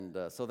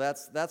And so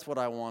that's what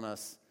I want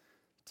us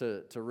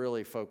to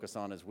really focus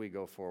on as we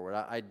go forward.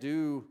 I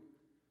do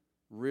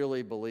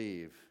really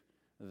believe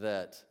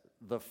that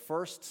the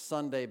first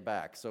Sunday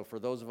back, so for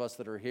those of us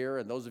that are here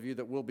and those of you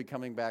that will be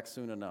coming back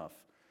soon enough,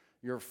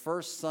 your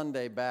first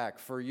Sunday back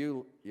for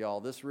you, y'all,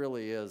 this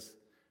really is,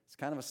 it's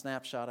kind of a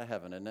snapshot of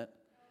heaven, isn't it?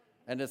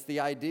 And it's the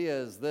idea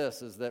is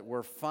that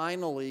we're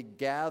finally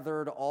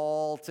gathered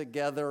all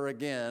together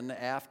again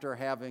after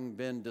having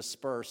been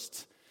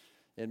dispersed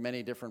in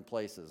many different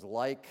places,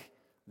 like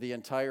the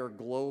entire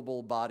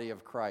global body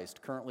of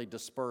Christ, currently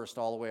dispersed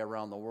all the way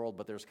around the world.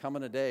 But there's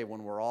coming a day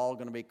when we're all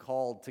going to be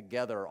called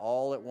together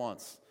all at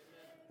once.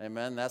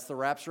 Amen. That's the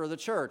rapture of the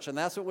church. And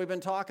that's what we've been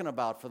talking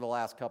about for the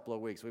last couple of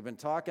weeks. We've been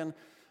talking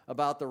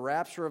about the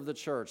rapture of the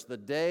church. The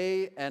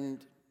day,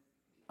 and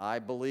I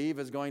believe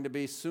is going to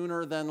be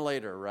sooner than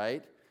later,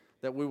 right?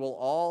 That we will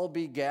all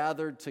be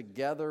gathered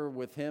together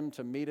with him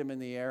to meet him in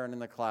the air and in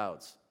the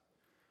clouds.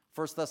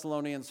 1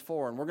 Thessalonians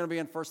 4, and we're going to be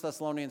in 1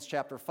 Thessalonians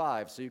chapter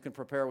 5, so you can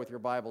prepare with your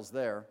Bibles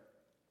there.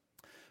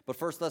 But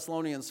 1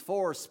 Thessalonians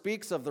 4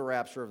 speaks of the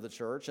rapture of the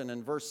church, and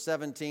in verse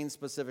 17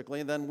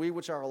 specifically, then we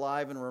which are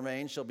alive and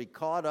remain shall be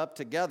caught up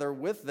together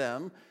with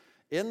them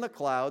in the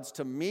clouds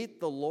to meet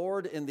the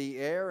Lord in the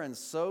air, and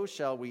so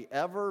shall we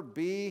ever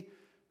be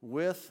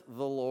with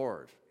the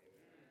Lord.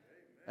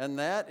 And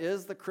that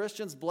is the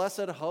Christian's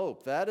blessed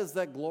hope. That is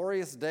that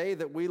glorious day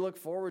that we look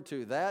forward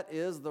to. That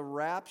is the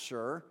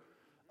rapture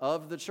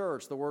of the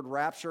church. The word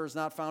rapture is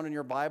not found in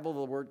your Bible.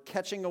 The word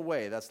catching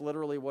away, that's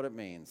literally what it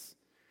means.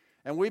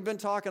 And we've been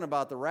talking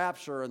about the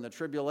rapture and the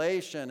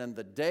tribulation and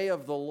the day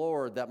of the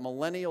Lord, that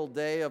millennial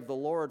day of the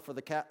Lord for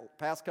the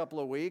past couple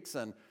of weeks.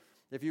 And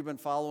if you've been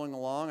following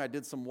along, I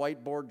did some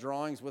whiteboard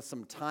drawings with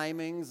some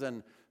timings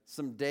and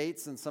some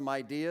dates and some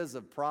ideas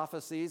of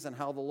prophecies and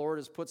how the Lord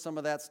has put some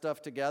of that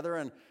stuff together.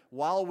 And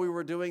while we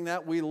were doing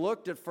that, we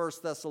looked at 1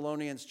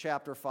 Thessalonians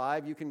chapter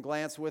 5. You can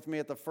glance with me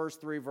at the first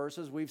 3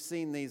 verses. We've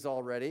seen these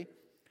already.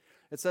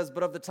 It says,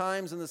 but of the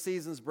times and the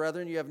seasons,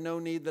 brethren, you have no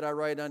need that I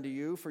write unto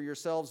you, for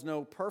yourselves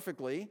know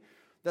perfectly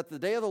that the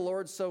day of the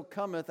Lord so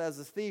cometh as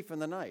a thief in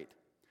the night.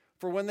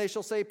 For when they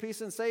shall say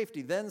peace and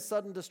safety, then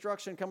sudden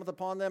destruction cometh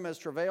upon them as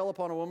travail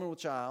upon a woman with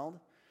child,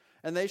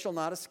 and they shall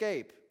not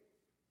escape.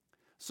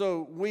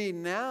 So we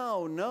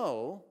now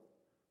know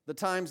the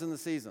times and the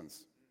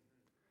seasons.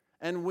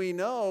 And we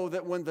know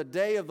that when the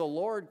day of the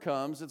Lord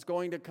comes, it's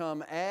going to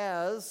come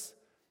as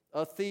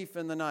a thief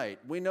in the night.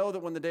 We know that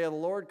when the day of the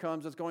Lord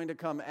comes, it's going to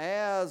come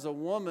as a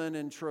woman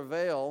in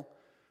travail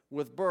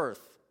with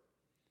birth.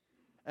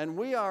 And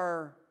we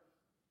are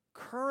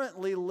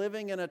currently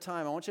living in a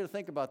time, I want you to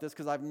think about this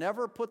because I've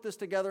never put this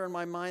together in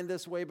my mind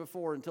this way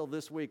before until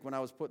this week when I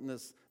was putting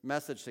this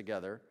message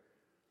together.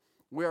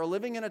 We are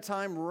living in a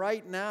time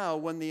right now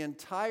when the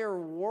entire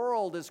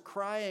world is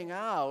crying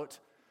out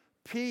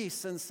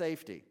peace and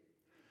safety.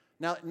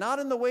 Now, not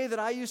in the way that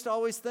I used to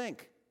always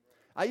think.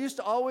 I used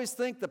to always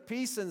think the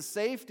peace and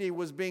safety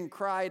was being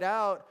cried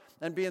out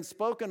and being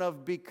spoken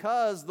of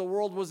because the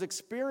world was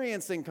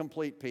experiencing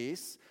complete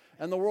peace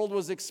and the world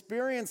was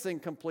experiencing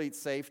complete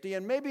safety,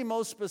 and maybe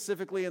most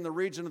specifically in the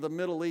region of the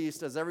Middle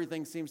East, as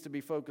everything seems to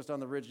be focused on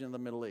the region of the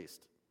Middle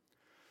East.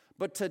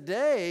 But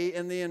today,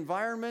 in the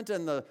environment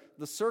and the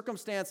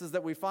circumstances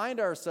that we find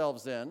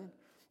ourselves in,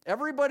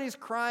 everybody's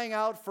crying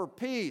out for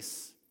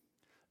peace.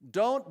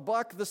 Don't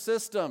buck the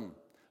system.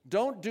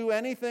 Don't do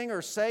anything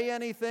or say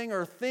anything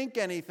or think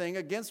anything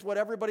against what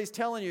everybody's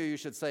telling you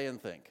should say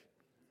and think.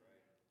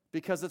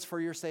 Because it's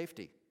for your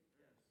safety.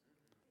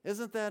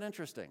 Isn't that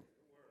interesting?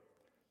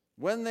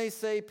 When they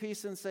say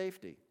peace and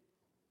safety.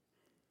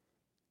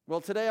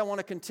 Well, today I want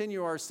to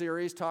continue our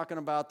series talking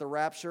about the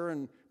rapture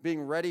and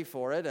being ready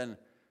for it.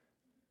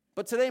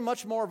 But today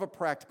much more of a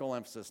practical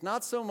emphasis.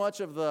 Not so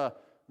much of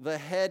the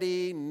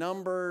heady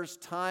numbers,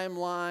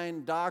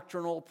 timeline,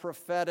 doctrinal,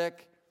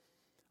 prophetic.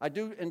 I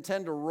do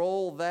intend to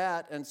roll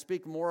that and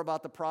speak more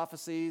about the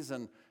prophecies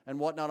and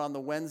whatnot on the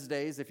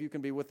Wednesdays, if you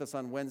can be with us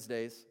on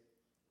Wednesdays.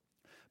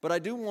 But I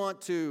do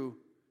want to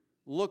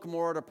look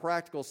more at a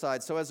practical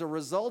side. So as a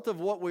result of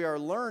what we are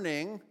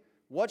learning,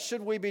 what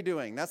should we be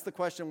doing? That's the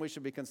question we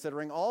should be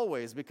considering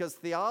always, because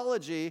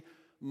theology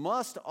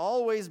must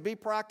always be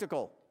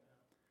practical.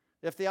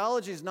 If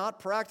theology is not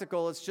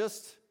practical, it's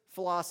just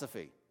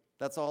philosophy.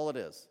 That's all it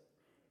is.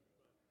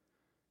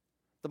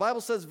 The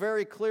Bible says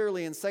very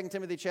clearly in 2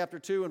 Timothy chapter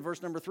 2 and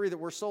verse number 3 that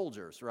we're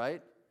soldiers,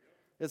 right?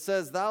 It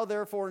says, thou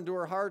therefore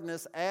endure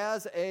hardness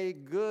as a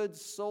good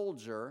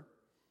soldier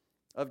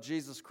of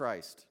Jesus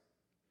Christ.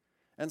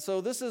 And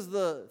so this is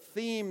the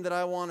theme that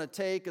I want to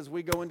take as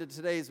we go into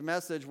today's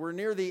message. We're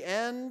near the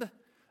end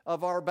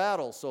of our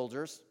battle,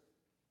 soldiers.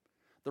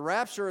 The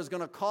rapture is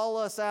going to call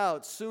us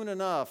out soon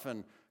enough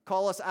and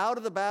call us out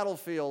of the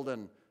battlefield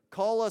and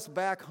call us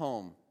back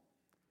home.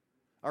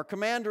 Our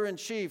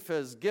commander-in-chief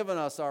has given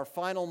us our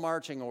final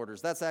marching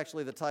orders. That's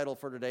actually the title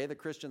for today, the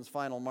Christian's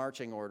final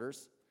marching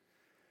orders.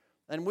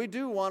 And we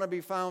do want to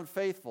be found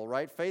faithful,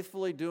 right?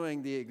 Faithfully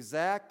doing the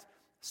exact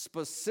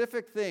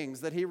specific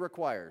things that he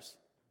requires.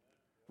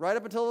 Right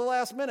up until the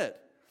last minute.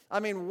 I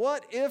mean,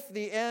 what if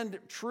the end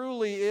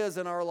truly is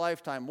in our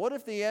lifetime? What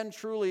if the end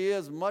truly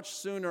is much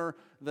sooner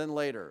than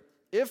later?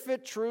 If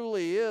it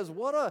truly is,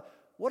 what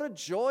a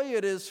joy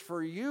it is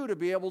for you to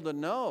be able to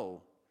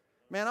know.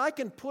 Man, I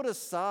can put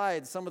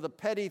aside some of the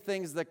petty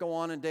things that go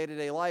on in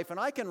day-to-day life, and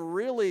I can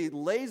really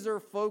laser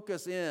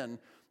focus in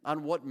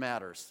on what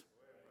matters.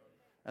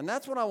 And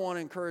that's what I want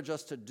to encourage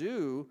us to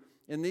do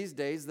in these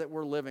days that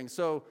we're living.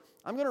 So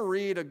I'm going to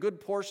read a good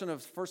portion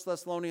of 1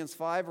 Thessalonians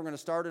 5. We're going to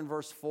start in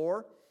verse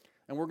 4,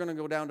 and we're going to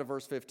go down to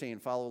verse 15.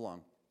 Follow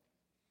along.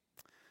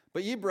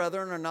 But ye,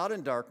 brethren, are not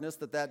in darkness,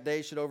 that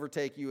day should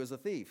overtake you as a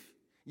thief.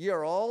 Ye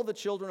are all the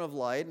children of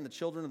light and the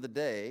children of the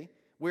day.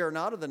 We are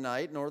not of the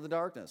night nor of the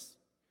darkness.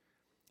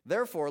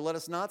 Therefore, let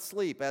us not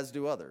sleep as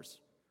do others,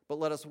 but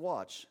let us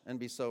watch and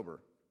be sober.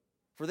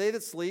 For they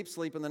that sleep,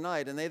 sleep in the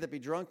night, and they that be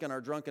drunken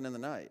are drunken in the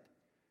night.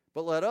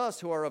 But let us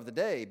who are of the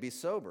day be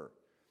sober,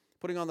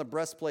 putting on the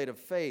breastplate of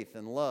faith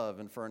and love,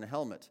 and for an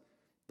helmet,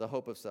 the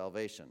hope of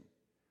salvation.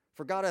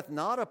 For God hath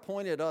not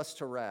appointed us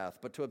to wrath,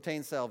 but to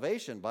obtain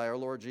salvation by our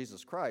Lord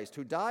Jesus Christ,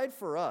 who died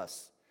for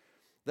us,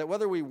 that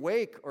whether we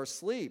wake or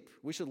sleep,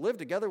 we should live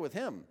together with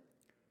him.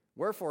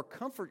 Wherefore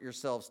comfort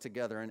yourselves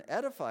together and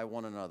edify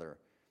one another,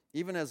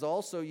 even as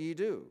also ye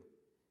do.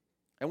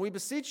 And we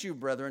beseech you,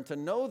 brethren, to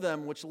know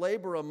them which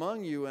labor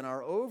among you and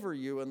are over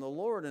you in the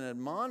Lord, and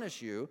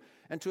admonish you,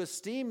 and to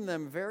esteem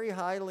them very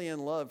highly in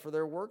love for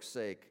their work's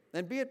sake,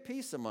 and be at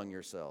peace among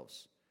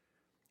yourselves.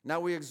 Now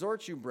we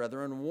exhort you,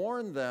 brethren,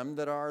 warn them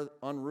that are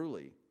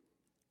unruly.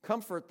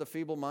 Comfort the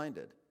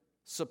feeble-minded.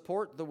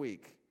 Support the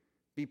weak.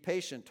 Be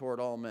patient toward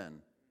all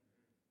men.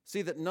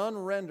 See that none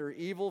render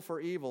evil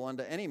for evil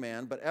unto any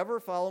man, but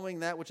ever following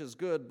that which is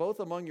good, both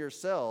among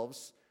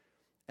yourselves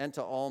and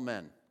to all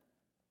men.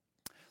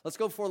 Let's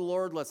go before the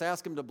Lord. Let's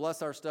ask him to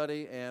bless our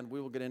study, and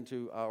we will get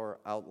into our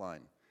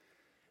outline.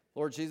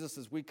 Lord Jesus,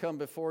 as we come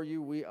before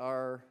you, we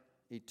are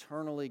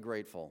eternally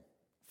grateful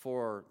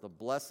for the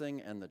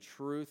blessing and the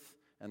truth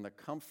and the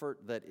comfort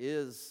that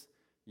is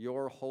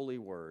your holy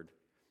word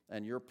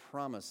and your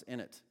promise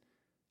in it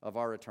of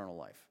our eternal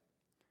life.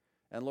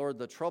 And Lord,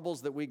 the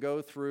troubles that we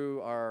go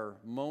through are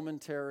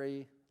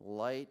momentary,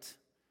 light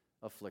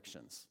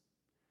afflictions,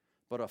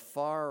 but a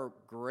far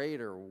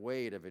greater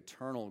weight of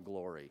eternal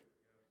glory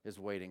is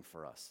waiting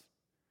for us.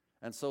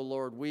 And so,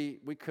 Lord, we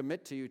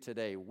commit to you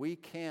today. We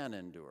can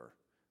endure.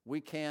 We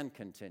can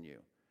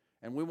continue.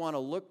 And we want to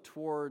look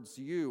towards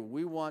you.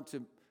 We want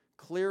to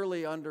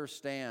clearly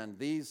understand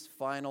these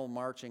final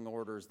marching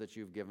orders that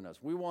you've given us.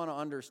 We want to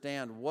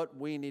understand what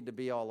we need to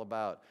be all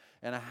about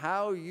and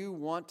how you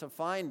want to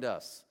find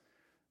us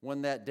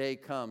when that day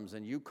comes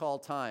and you call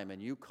time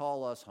and you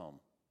call us home.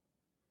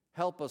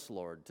 Help us,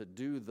 Lord, to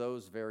do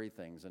those very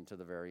things and to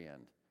the very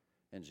end.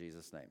 In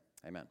Jesus' name,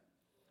 amen.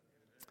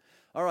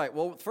 All right,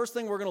 well, first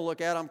thing we're going to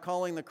look at, I'm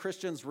calling the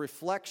Christian's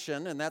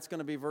reflection, and that's going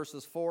to be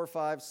verses 4,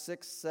 5,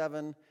 6,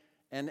 7,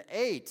 and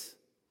 8.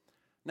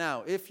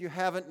 Now, if you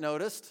haven't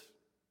noticed,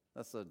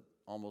 that's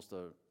almost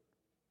a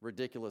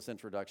ridiculous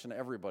introduction.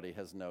 Everybody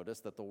has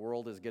noticed that the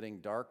world is getting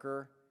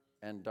darker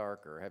and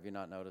darker. Have you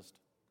not noticed?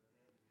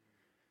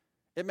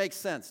 It makes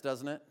sense,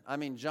 doesn't it? I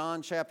mean,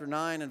 John chapter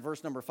 9 and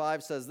verse number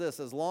 5 says this,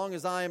 as long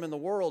as I am in the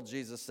world,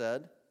 Jesus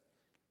said,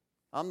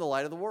 I'm the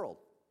light of the world.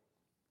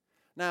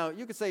 Now,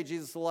 you could say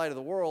Jesus is the light of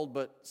the world,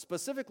 but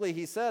specifically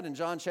he said in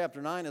John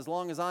chapter 9, as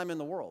long as I'm in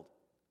the world.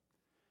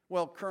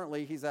 Well,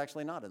 currently he's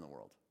actually not in the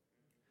world.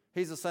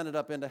 He's ascended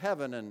up into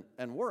heaven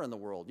and we're in the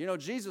world. You know,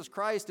 Jesus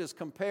Christ is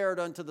compared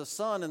unto the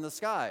sun in the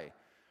sky,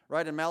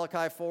 right? In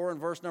Malachi 4 and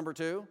verse number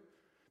 2.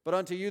 But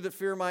unto you that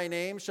fear my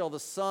name shall the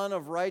Son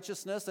of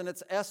Righteousness, and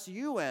it's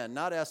S-U-N,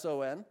 not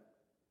S-O-N.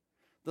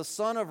 The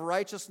Son of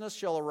Righteousness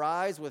shall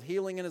arise with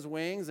healing in his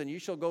wings, and you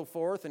shall go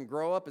forth and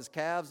grow up as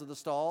calves of the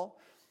stall.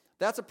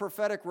 That's a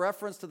prophetic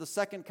reference to the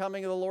second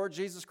coming of the Lord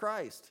Jesus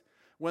Christ.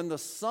 When the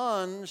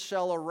sun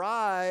shall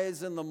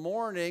arise in the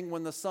morning,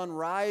 when the sun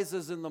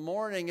rises in the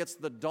morning, it's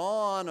the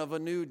dawn of a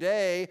new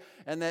day,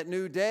 and that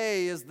new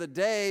day is the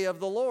day of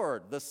the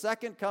Lord. The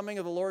second coming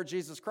of the Lord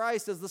Jesus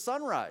Christ is the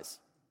sunrise.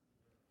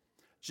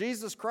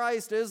 Jesus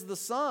Christ is the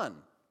sun.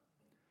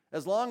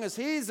 As long as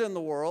he's in the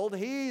world,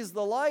 he's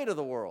the light of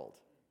the world.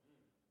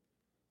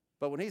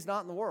 But when he's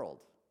not in the world,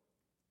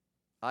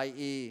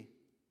 i.e.,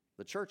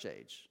 the church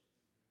age,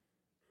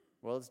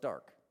 well, it's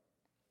dark.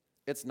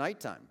 It's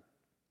nighttime.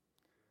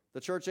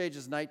 The church age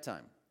is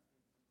nighttime.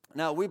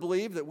 Now, we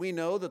believe that we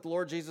know that the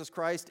Lord Jesus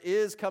Christ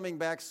is coming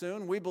back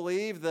soon. We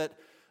believe that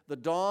the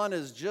dawn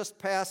is just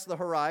past the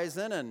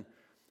horizon, and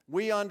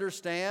we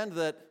understand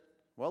that,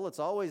 well, it's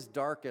always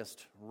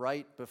darkest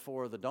right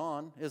before the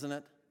dawn, isn't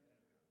it?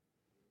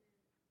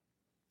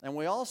 And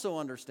we also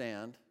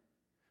understand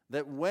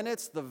that when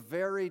it's the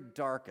very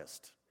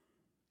darkest,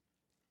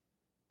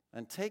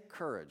 and take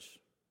courage,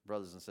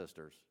 brothers and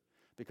sisters,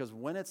 because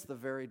when it's the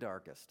very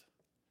darkest,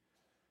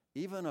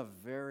 even a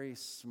very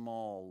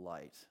small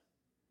light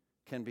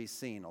can be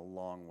seen a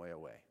long way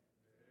away.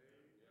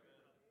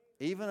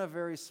 Even a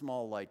very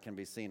small light can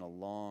be seen a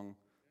long,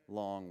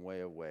 long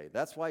way away.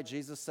 That's why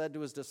Jesus said to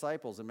his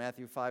disciples in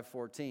Matthew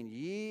 5:14,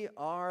 "Ye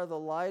are the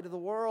light of the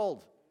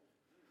world.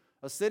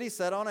 A city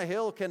set on a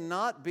hill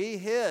cannot be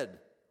hid."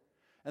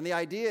 And the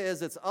idea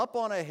is it's up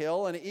on a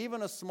hill, and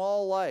even a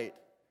small light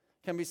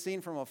can be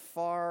seen from a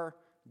far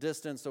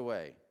distance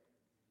away.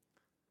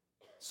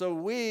 So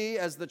we,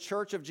 as the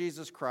Church of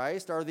Jesus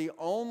Christ, are the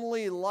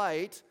only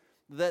light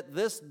that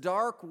this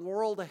dark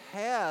world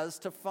has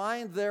to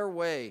find their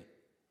way.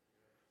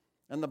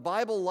 And the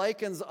Bible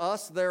likens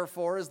us,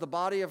 therefore, as the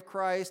body of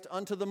Christ,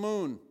 unto the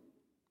moon.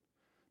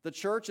 The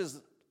church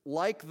is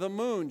like the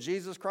moon.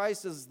 Jesus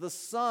Christ is the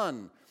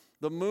sun.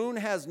 The moon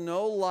has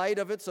no light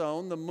of its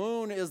own. The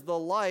moon is the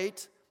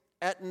light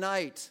at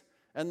night.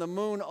 And the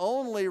moon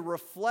only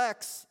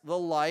reflects the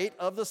light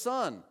of the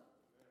sun.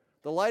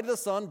 The light of the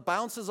sun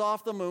bounces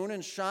off the moon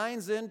and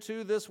shines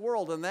into this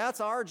world. And that's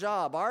our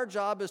job. Our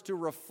job is to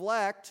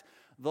reflect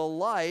the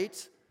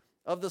light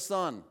of the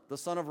Son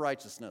of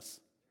righteousness.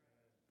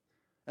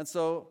 And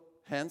so,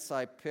 hence,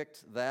 I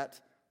picked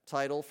that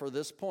title for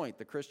this point,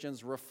 the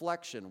Christian's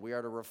reflection. We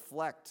are to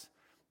reflect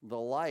the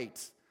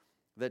light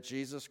that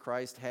Jesus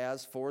Christ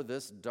has for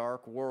this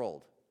dark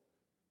world.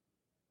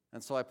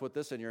 And so I put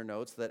this in your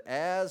notes, that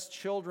as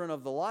children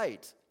of the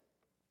light,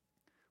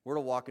 we're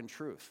to walk in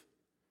truth.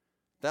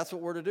 That's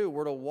what we're to do.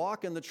 We're to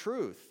walk in the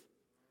truth.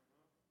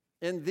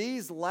 In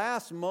these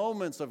last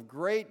moments of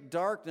great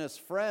darkness,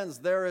 friends,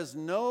 there is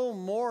no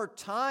more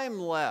time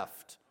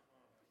left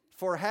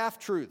for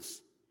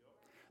half-truths.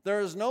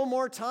 There is no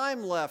more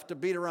time left to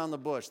beat around the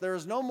bush. There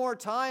is no more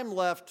time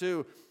left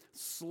to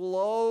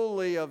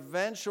slowly,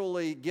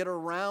 eventually get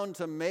around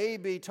to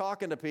maybe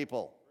talking to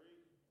people.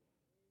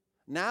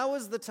 Now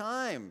is the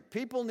time.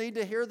 People need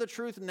to hear the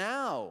truth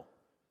now.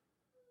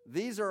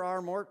 These are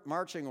our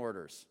marching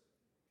orders.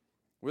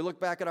 We look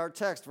back at our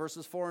text,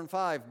 verses 4 and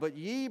 5. But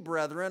ye,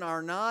 brethren,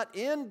 are not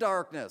in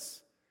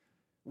darkness.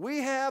 We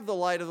have the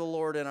light of the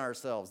Lord in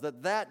ourselves,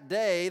 that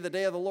day, the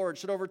day of the Lord,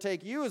 should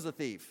overtake you as a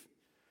thief.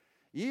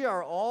 Ye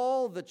are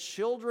all the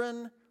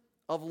children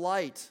of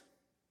light.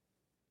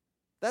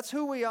 That's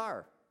who we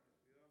are.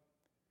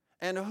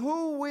 And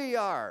who we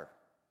are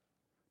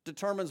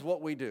determines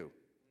what we do.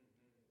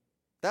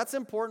 That's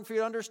important for you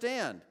to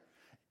understand.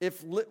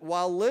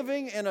 While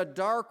living in a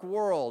dark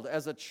world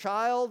as a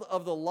child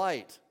of the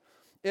light,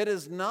 it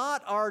is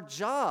not our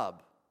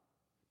job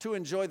to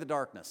enjoy the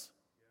darkness.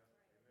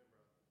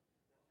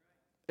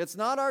 It's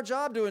not our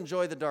job to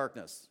enjoy the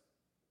darkness,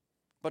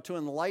 but to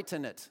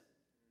enlighten it.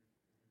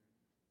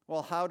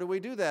 Well, how do we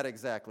do that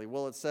exactly?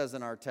 Well, it says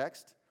in our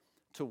text,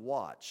 to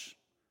watch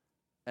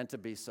and to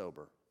be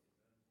sober.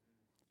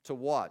 To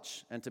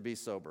watch and to be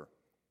sober.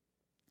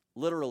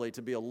 Literally,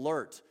 to be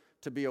alert,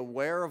 to be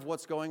aware of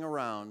what's going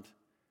around,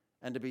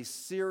 and to be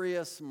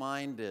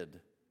serious-minded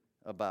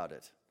about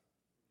it.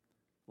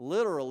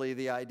 Literally,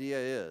 the idea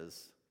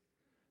is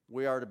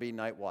we are to be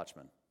night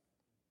watchmen.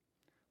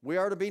 We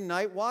are to be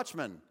night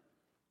watchmen.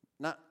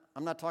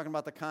 I'm not talking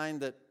about the kind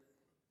that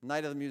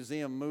Night of the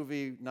Museum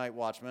movie night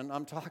watchman.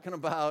 I'm talking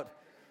about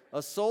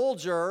a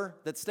soldier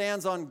that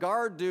stands on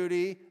guard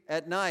duty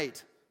at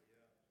night.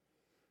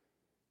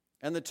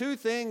 And the two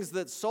things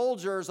that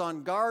soldiers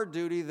on guard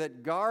duty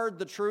that guard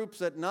the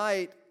troops at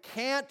night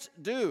can't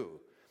do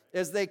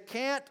is they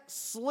can't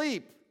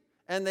sleep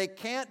and they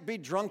can't be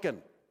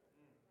drunken.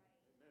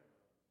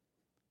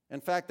 In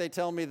fact, they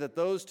tell me that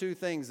those two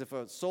things, if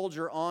a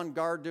soldier on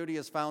guard duty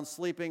is found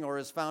sleeping or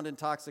is found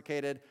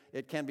intoxicated,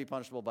 it can be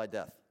punishable by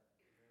death.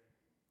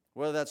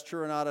 Whether that's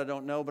true or not, I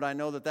don't know, but I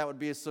know that that would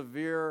be a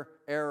severe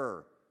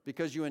error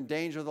because you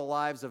endanger the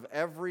lives of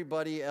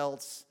everybody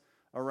else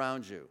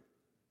around you.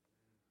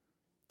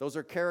 Those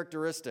are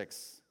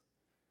characteristics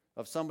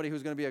of somebody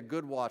who's going to be a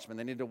good watchman.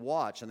 They need to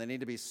watch and they need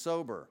to be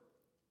sober.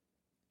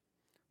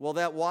 Well,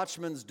 that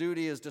watchman's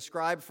duty is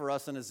described for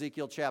us in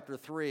Ezekiel chapter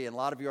 3, and a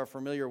lot of you are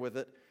familiar with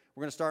it.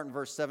 We're going to start in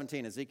verse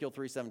 17, Ezekiel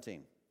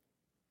 3:17.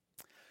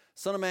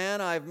 Son of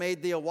man, I have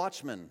made thee a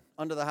watchman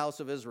unto the house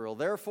of Israel.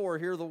 Therefore,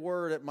 hear the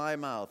word at my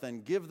mouth,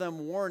 and give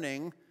them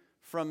warning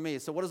from me.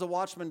 So what does a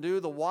watchman do?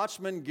 The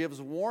watchman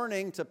gives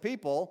warning to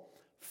people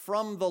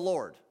from the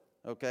Lord.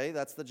 Okay,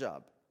 that's the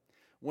job.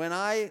 When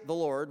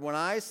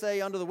I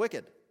say unto the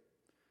wicked,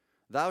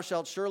 thou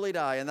shalt surely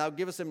die, and thou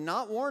givest him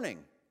not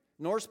warning,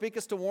 nor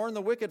speakest to warn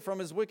the wicked from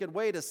his wicked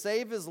way to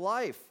save his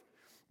life,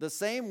 the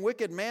same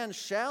wicked man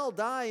shall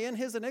die in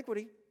his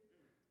iniquity,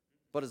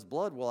 but his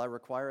blood will I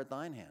require at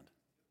thine hand.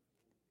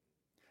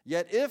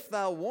 Yet if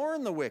thou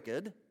warn the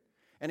wicked,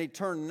 and he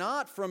turn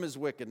not from his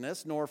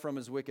wickedness, nor from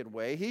his wicked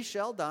way, he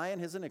shall die in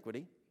his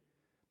iniquity,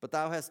 but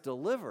thou hast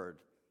delivered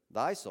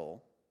thy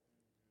soul.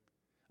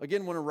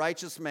 Again, when a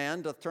righteous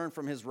man doth turn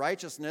from his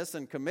righteousness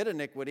and commit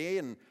iniquity,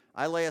 and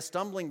I lay a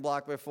stumbling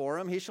block before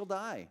him, he shall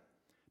die.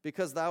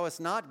 Because thou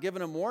hast not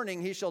given him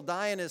warning, he shall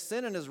die in his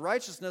sin, and his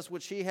righteousness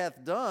which he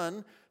hath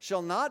done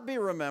shall not be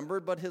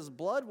remembered, but his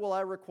blood will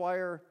I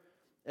require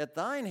at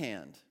thine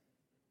hand.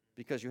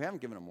 Because you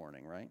haven't given him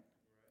warning, right?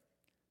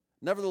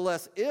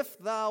 Nevertheless, if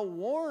thou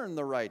warn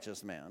the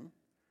righteous man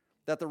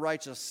that the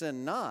righteous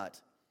sin not,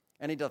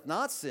 and he doth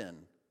not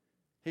sin,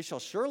 He shall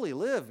surely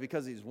live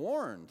because he's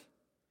warned.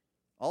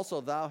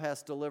 Also, thou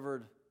hast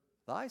delivered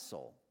thy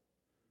soul.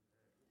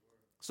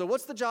 So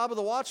what's the job of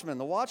the watchman?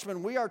 The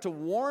watchman, we are to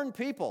warn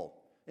people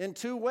in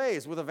two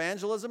ways, with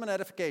evangelism and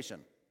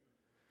edification.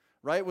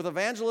 Right? With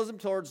evangelism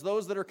towards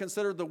those that are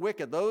considered the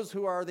wicked, those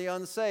who are the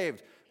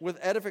unsaved. With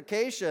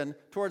edification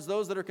towards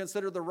those that are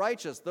considered the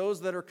righteous,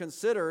 those that are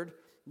considered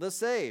the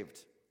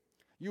saved.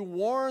 You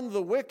warn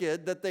the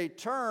wicked that they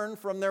turn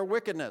from their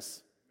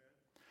wickedness.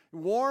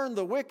 Warn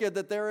the wicked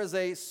that there is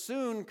a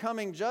soon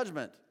coming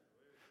judgment,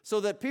 so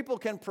that people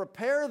can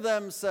prepare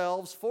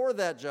themselves for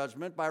that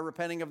judgment by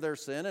repenting of their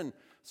sin and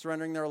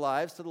surrendering their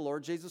lives to the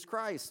Lord Jesus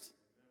Christ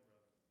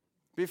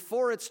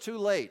before it's too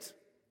late.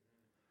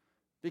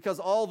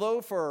 Because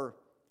although for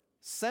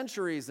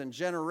centuries and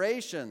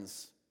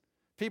generations,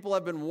 people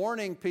have been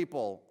warning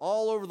people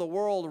all over the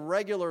world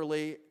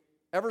regularly,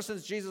 ever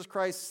since Jesus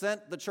Christ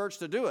sent the church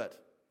to do it,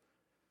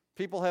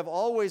 people have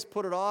always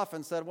put it off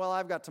and said, well,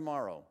 I've got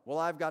tomorrow. Well,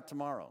 I've got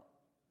tomorrow.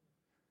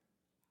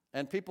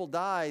 And people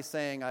die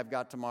saying, I've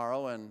got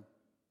tomorrow, and,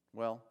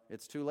 well,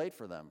 it's too late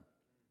for them.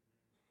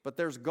 But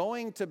there's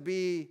going to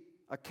be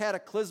a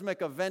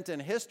cataclysmic event in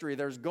history.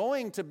 There's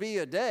going to be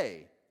a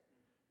day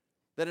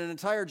that an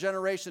entire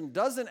generation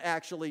doesn't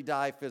actually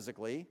die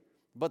physically,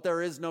 but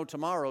there is no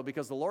tomorrow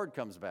because the Lord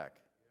comes back.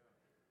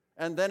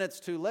 And then it's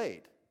too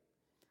late.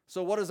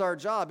 So what is our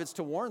job? It's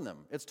to warn them.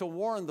 It's to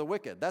warn the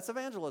wicked. That's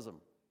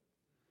evangelism.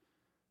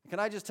 Can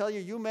I just tell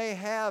you, you may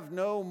have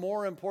no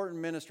more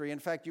important ministry. In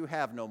fact, you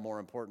have no more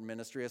important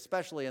ministry,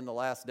 especially in the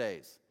last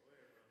days,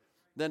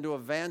 than to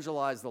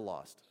evangelize the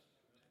lost,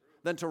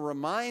 than to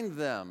remind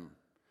them.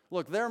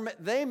 Look,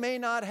 they may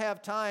not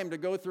have time to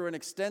go through an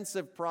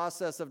extensive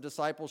process of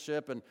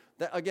discipleship, and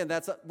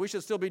we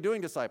should still be doing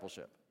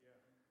discipleship.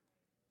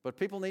 But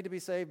people need to be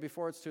saved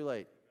before it's too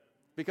late.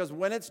 Because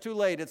when it's too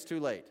late, it's too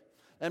late.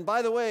 And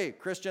by the way,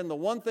 Christian, the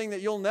one thing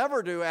that you'll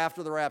never do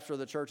after the rapture of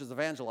the church is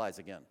evangelize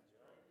again.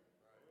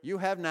 You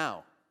have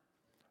now.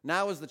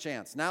 Now is the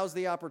chance. Now is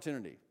the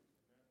opportunity.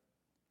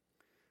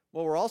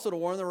 Well, we're also to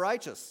warn the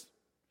righteous.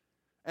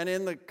 And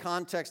in the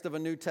context of a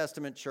New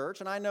Testament church,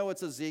 and I know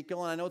it's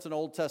Ezekiel, and I know it's an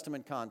Old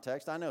Testament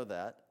context, I know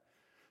that.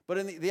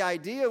 But the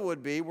idea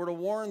would be we're to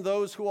warn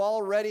those who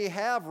already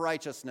have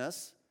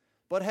righteousness,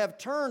 but have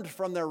turned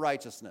from their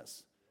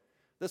righteousness.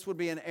 This would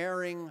be an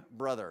erring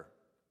brother.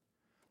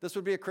 This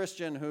would be a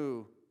Christian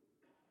who,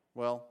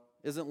 well,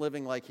 isn't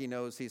living like he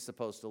knows he's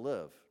supposed to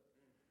live.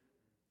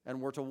 And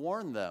we're to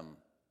warn them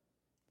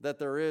that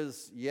there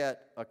is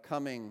yet a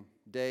coming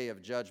day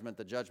of judgment,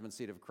 the judgment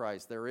seat of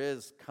Christ. There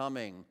is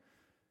coming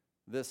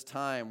this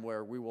time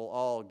where we will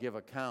all give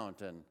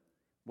account, and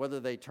whether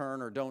they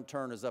turn or don't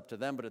turn is up to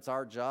them, but it's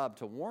our job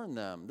to warn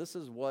them. This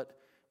is what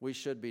we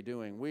should be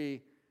doing.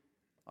 We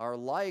are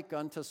like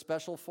unto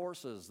special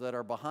forces that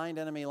are behind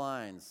enemy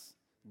lines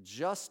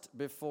just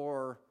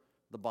before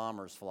the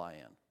bombers fly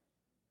in.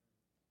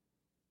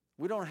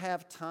 We don't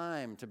have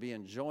time to be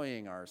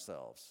enjoying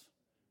ourselves.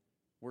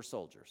 We're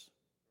soldiers.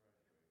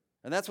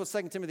 And that's what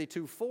 2 Timothy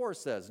 2:4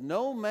 says.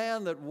 No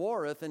man that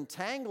warreth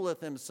entangleth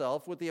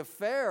himself with the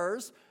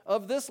affairs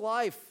of this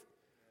life.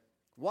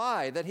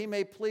 Why? That he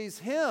may please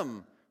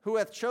him who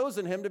hath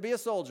chosen him to be a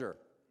soldier.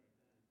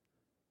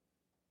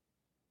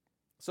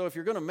 So if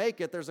you're going to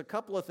make it, there's a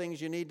couple of things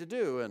you need to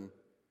do. And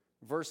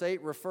verse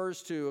 8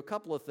 refers to a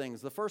couple of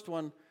things. The first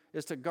one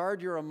is to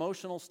guard your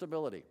emotional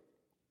stability.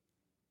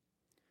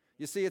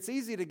 You see, it's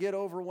easy to get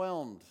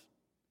overwhelmed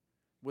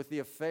with the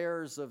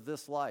affairs of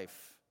this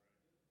life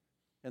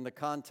in the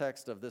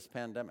context of this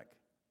pandemic.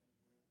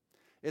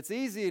 It's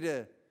easy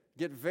to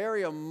get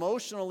very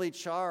emotionally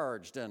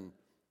charged, and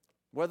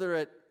whether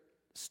it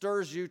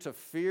stirs you to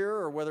fear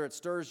or whether it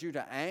stirs you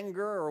to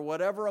anger or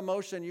whatever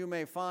emotion you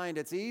may find,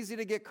 it's easy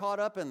to get caught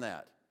up in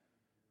that.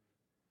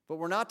 But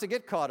we're not to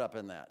get caught up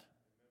in that.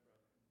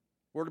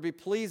 We're to be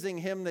pleasing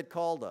him that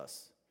called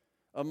us.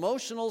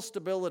 Emotional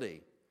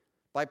stability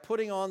by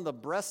putting on the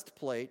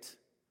breastplate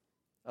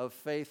of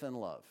faith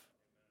and love.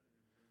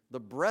 The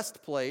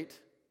breastplate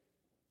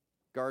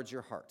guards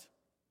your heart.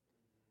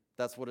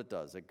 That's what it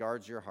does. It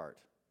guards your heart.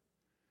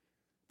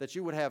 That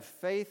you would have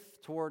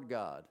faith toward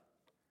God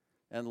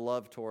and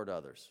love toward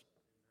others.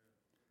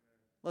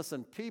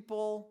 Listen,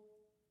 people,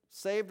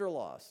 saved or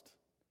lost,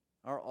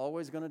 are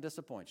always going to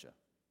disappoint you.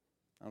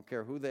 I don't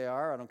care who they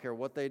are. I don't care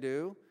what they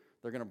do.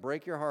 They're going to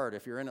break your heart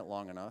if you're in it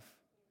long enough.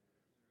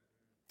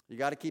 You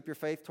got to keep your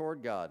faith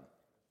toward God,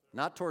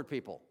 not toward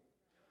people.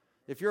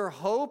 If your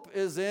hope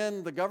is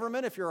in the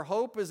government, if your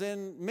hope is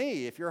in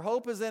me, if your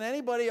hope is in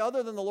anybody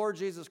other than the Lord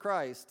Jesus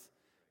Christ,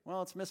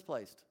 well, it's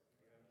misplaced.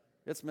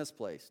 It's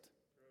misplaced.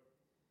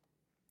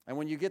 And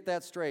when you get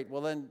that straight,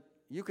 well, then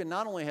you can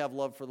not only have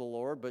love for the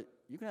Lord, but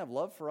you can have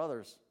love for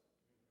others.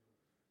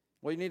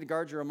 Well, you need to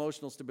guard your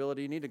emotional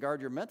stability. You need to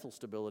guard your mental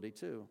stability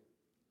too.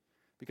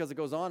 Because it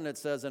goes on and it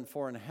says, and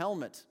for an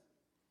helmet,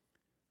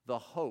 the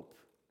hope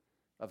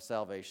of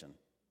salvation.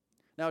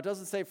 Now, it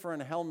doesn't say for an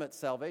helmet,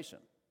 salvation.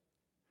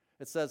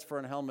 It says for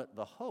an helmet,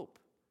 the hope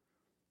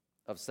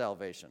of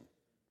salvation.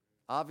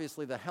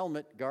 Obviously, the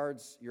helmet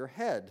guards your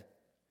head.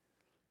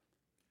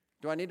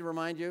 Do I need to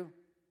remind you?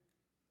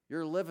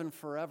 You're living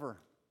forever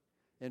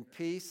in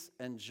peace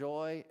and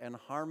joy and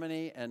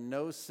harmony and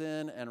no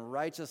sin and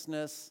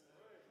righteousness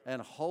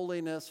and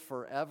holiness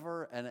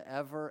forever and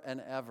ever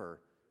and ever.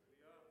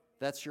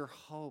 That's your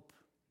hope.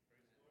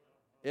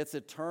 It's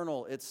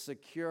eternal, it's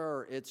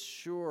secure, it's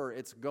sure,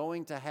 it's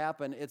going to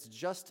happen. It's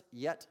just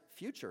yet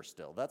future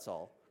still, that's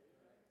all.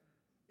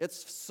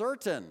 It's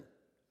certain.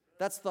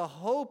 That's the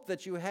hope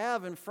that you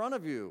have in front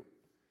of you.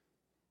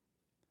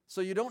 So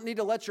you don't need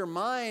to let your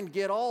mind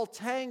get all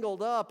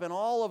tangled up in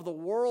all of the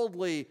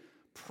worldly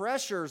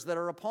pressures that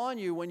are upon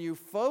you when you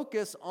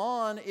focus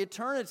on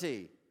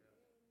eternity.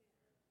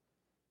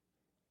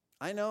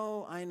 I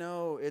know,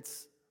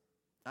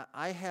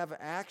 I have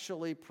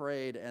actually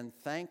prayed and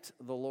thanked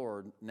the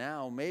Lord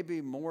now,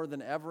 maybe more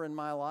than ever in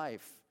my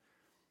life,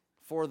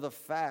 for the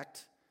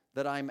fact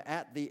that I'm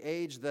at the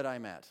age that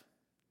I'm at.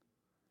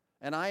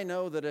 And I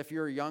know that if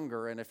you're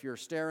younger and if you're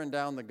staring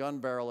down the gun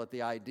barrel at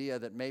the idea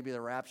that maybe the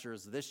rapture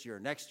is this year,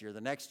 next year,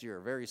 the next year,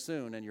 very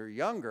soon, and you're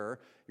younger,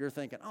 you're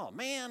thinking, oh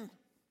man.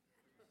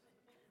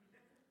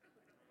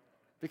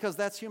 Because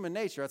that's human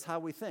nature, that's how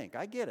we think.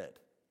 I get it.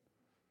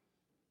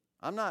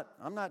 I'm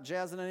not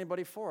jazzing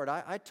anybody for it.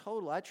 I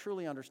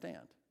truly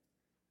understand.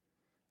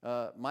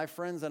 My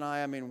friends and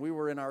I mean, we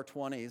were in our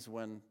 20s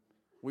when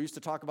we used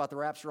to talk about the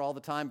rapture all the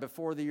time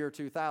before the year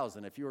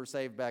 2000. If you were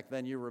saved back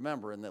then, you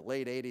remember in the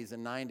late 80s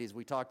and 90s,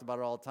 we talked about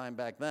it all the time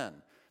back then.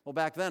 Well,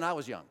 back then, I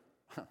was young.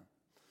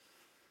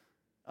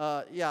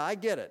 Yeah, I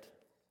get it.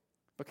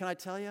 But can I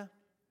tell you,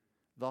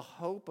 the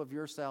hope of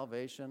your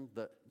salvation,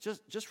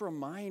 just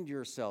remind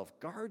yourself,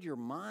 guard your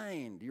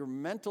mind, your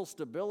mental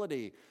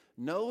stability.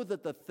 Know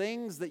that the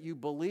things that you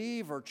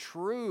believe are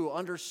true.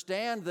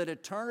 Understand that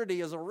eternity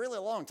is a really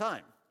long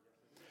time.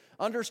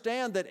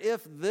 Understand that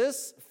if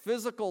this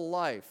physical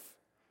life,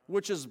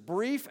 which is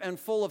brief and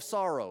full of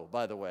sorrow,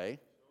 by the way,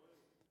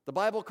 the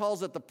Bible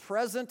calls it the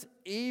present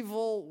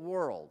evil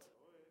world.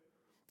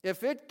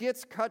 If it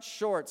gets cut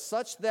short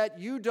such that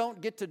you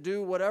don't get to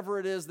do whatever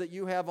it is that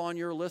you have on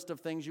your list of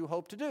things you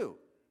hope to do,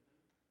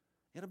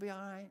 it'll be all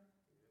right.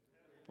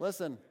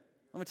 Listen,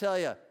 let me tell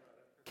you,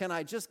 can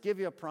I just give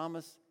you a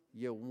promise?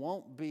 You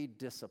won't be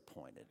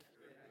disappointed.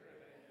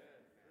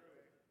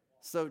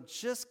 So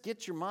just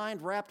get your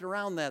mind wrapped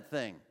around that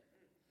thing.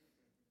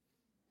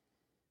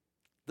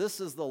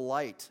 This is the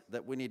light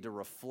that we need to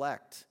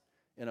reflect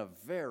in a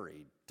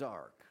very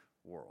dark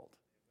world.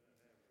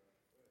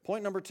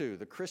 Point number 2,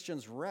 the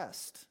Christian's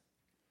rest.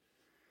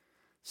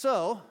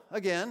 So,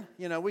 again,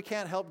 we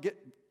can't help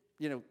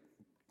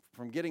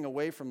from getting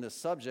away from this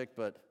subject,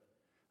 but,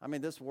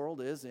 this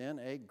world is in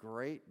a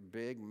great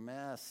big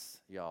mess,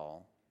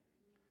 y'all.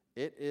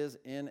 It is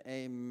in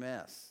a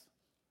mess.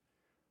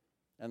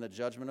 And the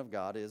judgment of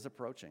God is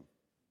approaching.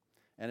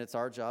 And it's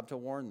our job to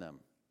warn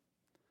them.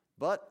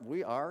 But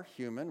we are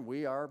human.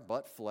 We are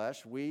but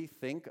flesh. We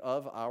think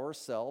of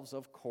ourselves,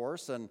 of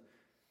course. And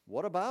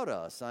what about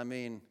us?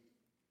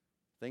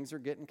 Things are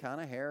getting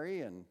kind of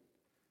hairy. And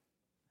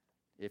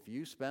if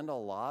you spend a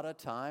lot of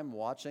time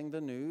watching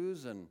the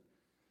news and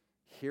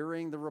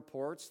hearing the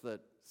reports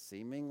that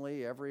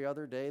seemingly every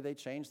other day they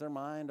change their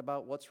mind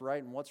about what's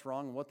right and what's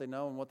wrong and what they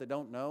know and what they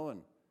don't know,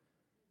 and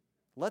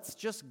let's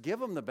just give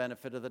them the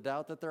benefit of the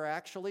doubt that they're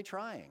actually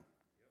trying.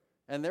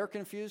 And they're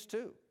confused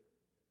too.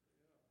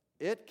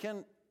 It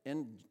can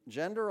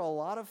engender a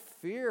lot of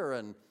fear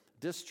and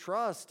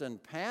distrust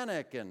and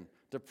panic and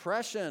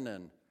depression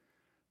and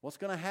what's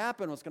going to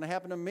happen? What's going to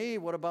happen to me?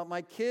 What about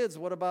my kids?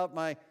 What about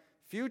my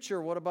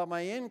future? What about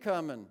my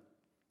income? And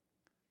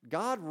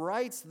God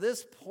writes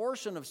this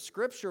portion of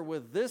Scripture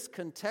with this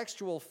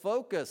contextual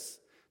focus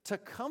to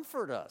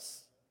comfort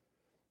us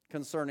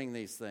concerning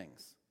these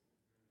things.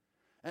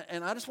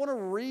 And I just want to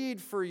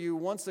read for you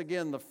once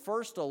again the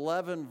first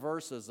 11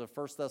 verses of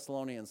 1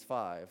 Thessalonians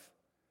 5.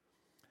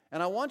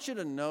 And I want you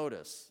to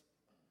notice,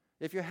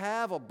 if you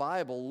have a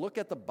Bible, look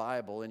at the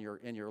Bible in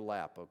your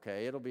lap,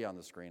 okay? It'll be on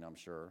the screen, I'm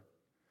sure.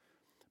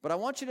 But I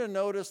want you to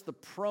notice the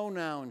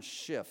pronoun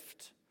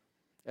shift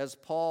as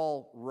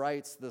Paul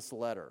writes this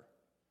letter.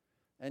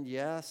 And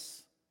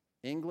yes,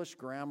 English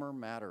grammar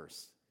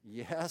matters.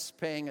 Yes,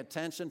 paying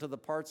attention to the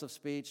parts of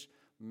speech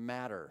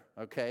matter,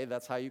 okay?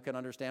 That's how you can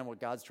understand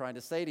what God's trying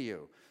to say to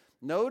you.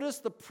 Notice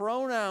the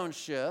pronoun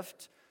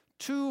shift,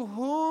 to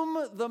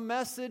whom the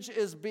message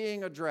is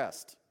being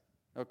addressed,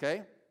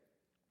 okay?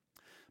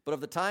 But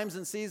of the times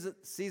and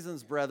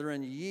seasons,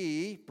 brethren,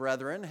 ye,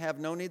 brethren, have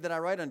no need that I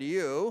write unto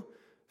you,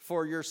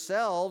 for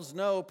yourselves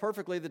know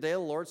perfectly the day of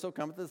the Lord so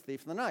cometh as a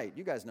thief in the night.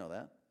 You guys know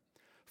that.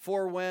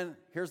 For when,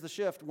 here's the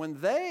shift, when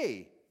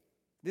they,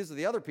 these are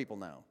the other people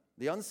now,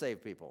 the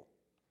unsaved people,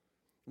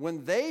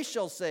 when they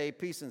shall say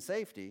peace and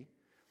safety,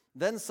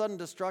 then sudden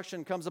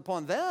destruction comes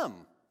upon them,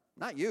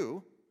 not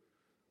you,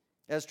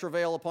 as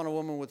travail upon a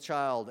woman with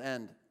child,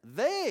 and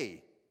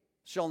they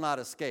shall not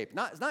escape.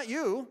 It's not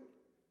you,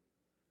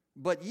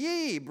 but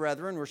ye,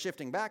 brethren, we're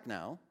shifting back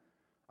now,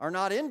 are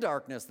not in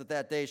darkness that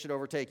that day should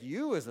overtake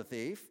you as a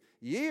thief.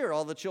 Ye are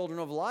all the children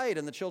of light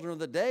and the children of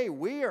the day.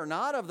 We are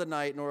not of the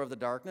night nor of the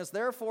darkness.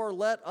 Therefore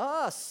let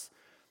us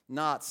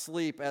not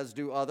sleep as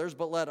do others,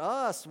 but let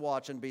us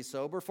watch and be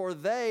sober. For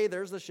they,"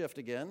 there's the shift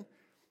again,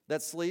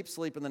 "that sleep,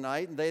 sleep in the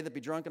night, and they that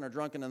be drunken are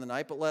drunken in the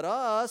night. But let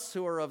us,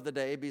 who are of the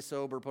day, be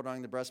sober, put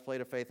on the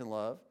breastplate of faith and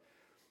love,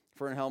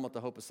 for in helmet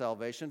the hope of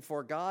salvation.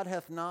 For God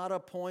hath not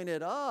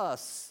appointed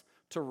us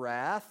to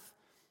wrath,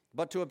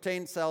 but to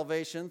obtain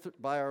salvation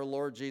by our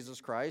Lord Jesus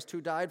Christ,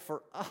 who died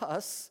for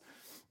us,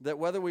 that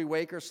whether we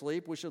wake or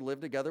sleep, we should live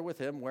together with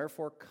him.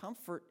 Wherefore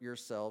comfort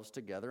yourselves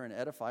together and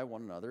edify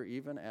one another,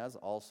 even as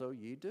also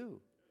ye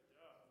do."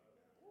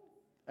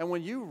 And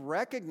when you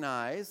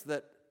recognize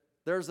that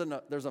there's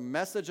a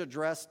message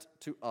addressed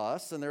to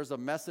us and there's a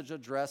message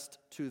addressed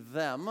to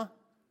them,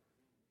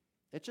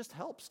 it just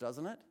helps,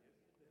 doesn't it?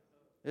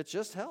 It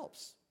just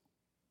helps.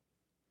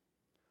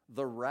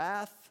 The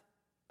wrath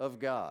of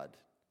God,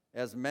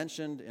 as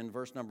mentioned in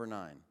verse number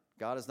 9.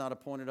 God has not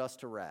appointed us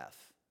to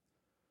wrath.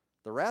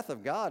 The wrath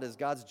of God is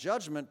God's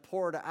judgment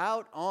poured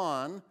out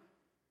on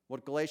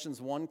what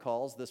Galatians 1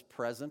 calls this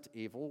present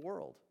evil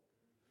world.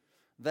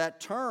 That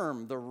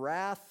term, the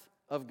wrath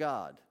of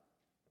God,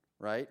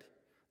 right?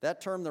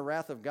 That term, the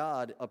wrath of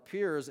God,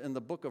 appears in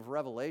the book of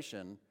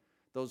Revelation,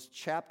 those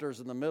chapters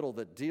in the middle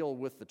that deal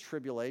with the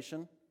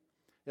tribulation.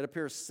 It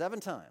appears 7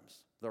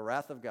 times, the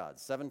wrath of God,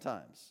 7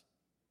 times.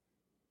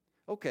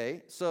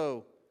 Okay,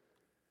 so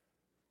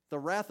the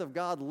wrath of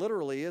God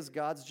literally is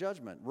God's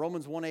judgment.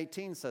 Romans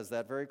 1:18 says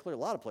that very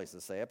clearly. A lot of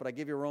places say it, but I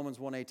give you Romans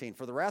 1:18.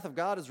 "For the wrath of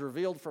God is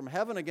revealed from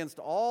heaven against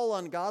all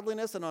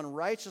ungodliness and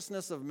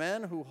unrighteousness of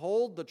men who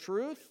hold the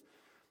truth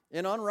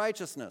in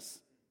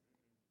unrighteousness."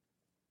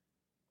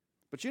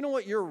 But you know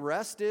what your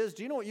rest is?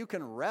 Do you know what you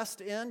can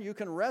rest in? You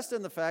can rest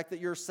in the fact that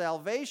your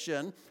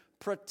salvation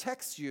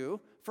protects you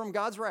from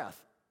God's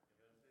wrath.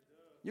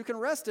 You can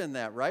rest in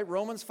that, right?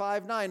 Romans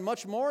 5:9,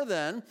 "Much more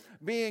then,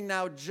 being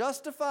now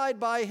justified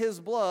by his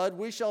blood,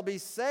 we shall be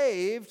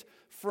saved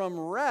from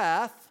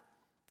wrath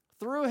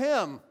through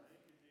him."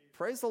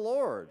 Praise the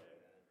Lord.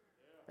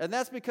 And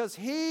that's because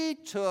he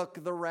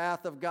took the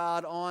wrath of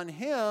God on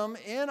him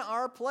in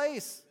our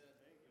place.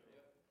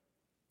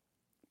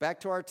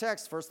 Back to our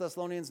text, 1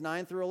 Thessalonians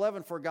 9 through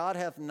 11, "For God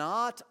hath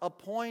not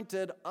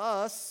appointed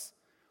us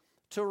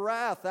to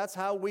wrath." That's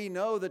how we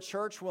know the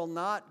church will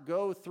not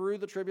go through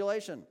the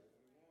tribulation.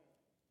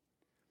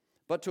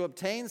 "But to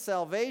obtain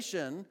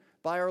salvation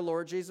by our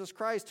Lord Jesus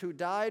Christ, who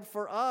died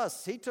for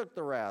us." He took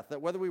the wrath,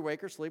 that whether we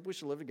wake or sleep, we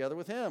should live together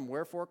with him.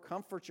 "Wherefore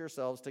comfort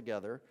yourselves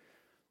together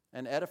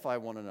and edify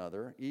one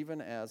another, even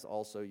as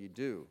also you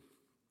do."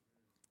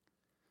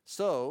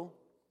 So,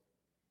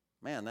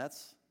 man,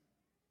 that's,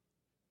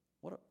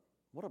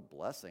 what a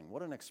blessing.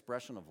 What an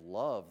expression of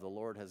love the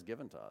Lord has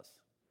given to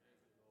us.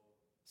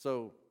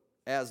 So,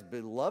 as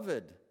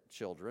beloved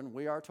children,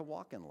 we are to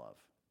walk in love.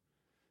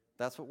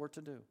 That's what we're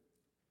to do.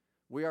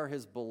 We are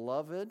his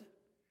beloved,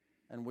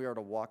 and we are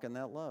to walk in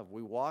that love.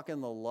 We walk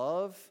in the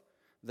love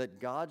that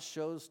God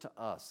shows to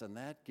us, and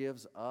that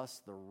gives us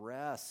the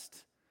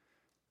rest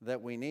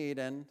that we need.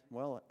 And,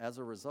 well, as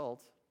a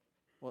result,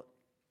 well,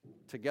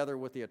 together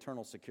with the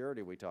eternal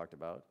security we talked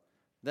about,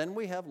 then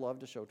we have love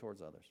to show towards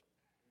others.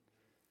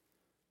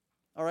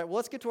 All right, well,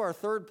 let's get to our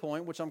third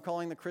point, which I'm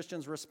calling the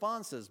Christian's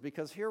responses,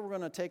 because here we're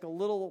going to take a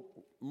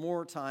little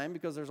more time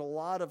because there's a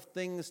lot of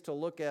things to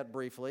look at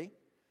briefly.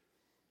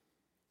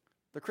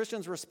 The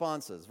Christian's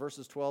responses,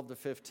 verses 12 to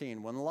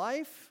 15. When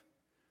life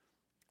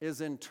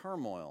is in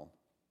turmoil,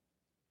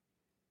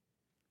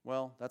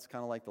 well, that's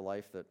kind of like the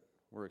life that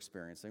we're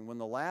experiencing. When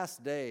the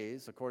last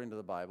days, according to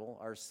the Bible,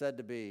 are said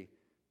to be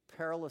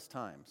perilous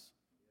times,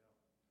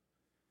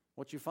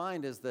 what you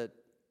find is that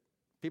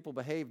people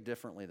behave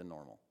differently than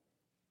normal.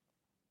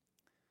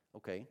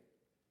 Okay,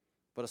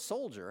 but a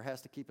soldier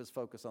has to keep his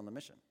focus on the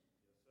mission.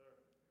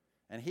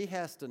 And he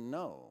has to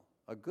know,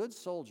 a good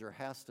soldier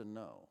has to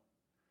know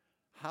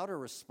how to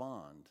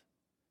respond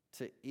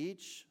to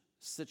each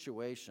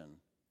situation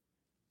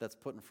that's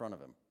put in front of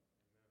him.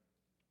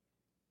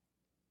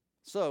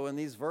 So in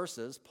these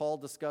verses, Paul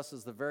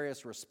discusses the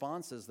various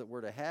responses that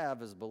we're to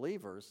have as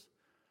believers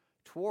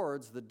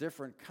towards the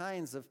different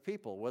kinds of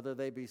people, whether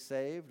they be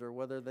saved or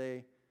whether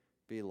they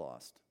be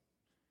lost.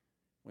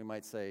 We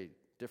might say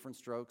different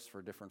strokes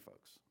for different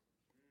folks.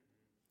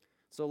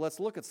 So let's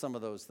look at some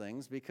of those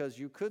things, because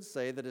you could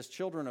say that as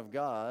children of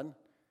God,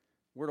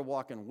 we're to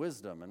walk in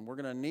wisdom, and we're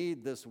going to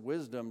need this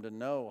wisdom to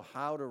know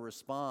how to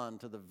respond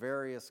to the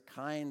various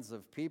kinds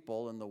of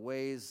people and the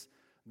ways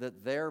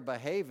that they're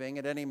behaving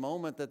at any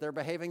moment that they're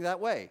behaving that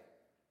way.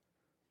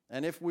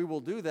 And if we will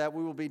do that,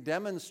 we will be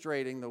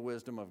demonstrating the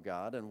wisdom of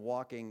God and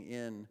walking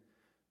in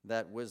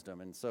that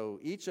wisdom. And so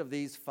each of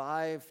these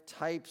 5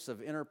 types of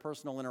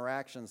interpersonal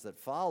interactions that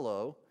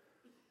follow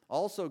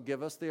also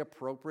give us the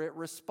appropriate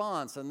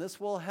response, and this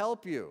will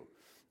help you.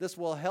 This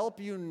will help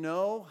you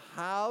know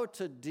how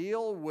to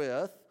deal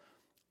with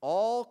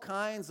all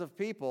kinds of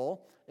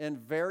people in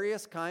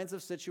various kinds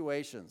of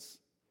situations.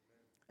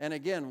 And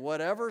again,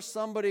 whatever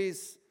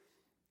somebody's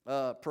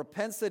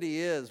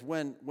propensity is,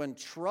 when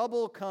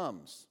trouble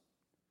comes,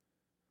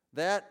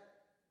 that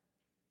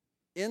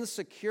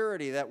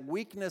insecurity, that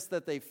weakness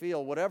that they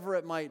feel, whatever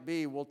it might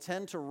be, will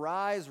tend to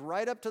rise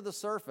right up to the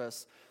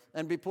surface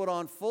and be put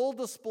on full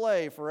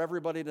display for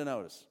everybody to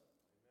notice.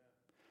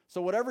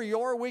 So whatever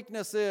your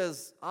weakness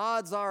is,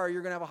 odds are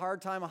you're going to have a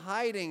hard time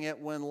hiding it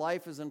when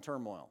life is in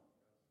turmoil.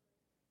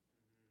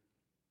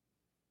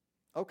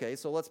 Okay,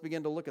 so let's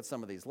begin to look at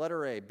some of these.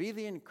 Letter A, be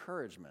the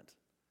encouragement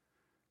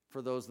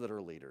for those that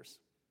are leaders.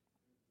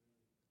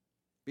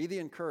 Be the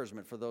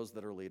encouragement for those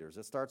that are leaders.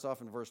 It starts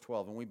off in verse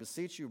 12. And we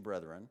beseech you,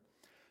 brethren,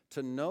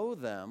 to know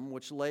them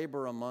which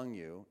labor among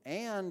you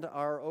and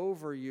are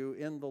over you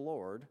in the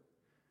Lord,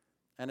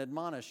 and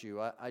admonish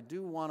you. I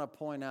do want to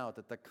point out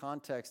that the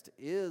context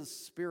is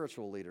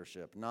spiritual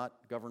leadership, not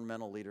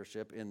governmental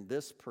leadership in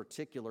this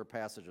particular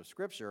passage of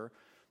Scripture,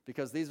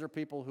 because these are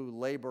people who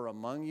labor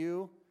among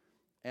you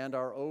and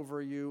are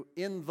over you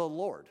in the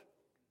Lord.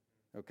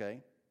 Okay?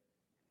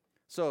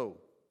 So,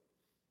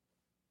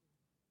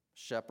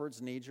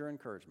 shepherds need your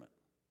encouragement.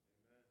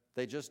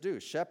 They just do.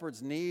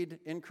 Shepherds need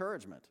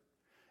encouragement.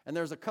 And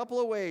there's a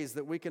couple of ways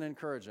that we can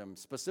encourage them,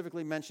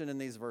 specifically mentioned in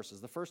these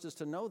verses. The first is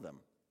to know them.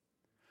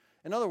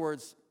 In other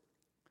words,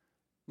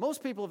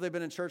 most people, if they've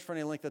been in church for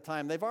any length of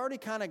time, they've already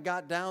kind of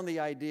got down the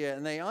idea,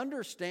 and they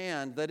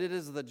understand that it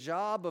is the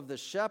job of the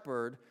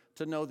shepherd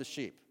to know the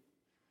sheep.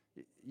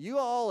 You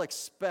all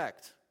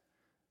expect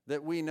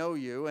that we know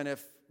you, and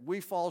if we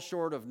fall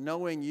short of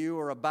knowing you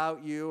or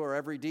about you or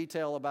every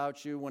detail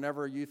about you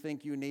whenever you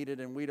think you need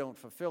it and we don't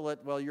fulfill it,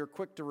 well, you're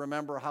quick to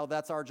remember how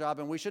that's our job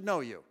and we should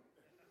know you.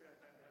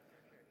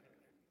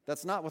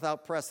 That's not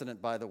without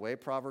precedent, by the way.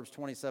 Proverbs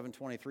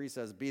 27:23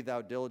 says, be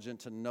thou diligent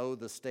to know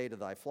the state of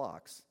thy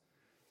flocks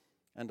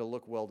and to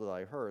look well to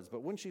thy herds.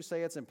 But wouldn't you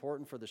say it's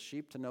important for the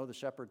sheep to know the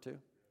shepherd too?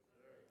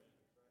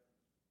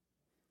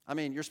 I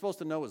mean, you're supposed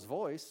to know his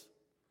voice.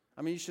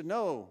 I mean, you should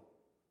know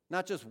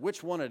not just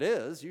which one it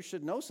is, you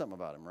should know something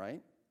about him,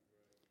 right?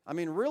 I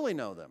mean, really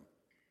know them.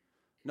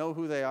 Know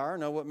who they are,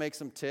 know what makes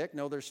them tick,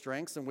 know their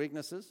strengths and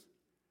weaknesses.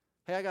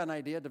 Hey, I got an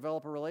idea,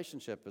 develop a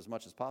relationship as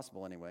much as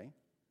possible anyway.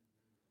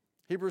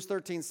 Hebrews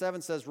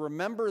 13:7 says,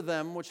 remember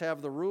them which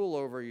have the rule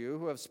over you,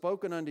 who have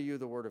spoken unto you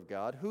the word of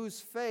God, whose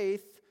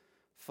faith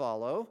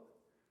follow,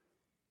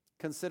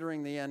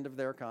 considering the end of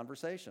their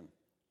conversation.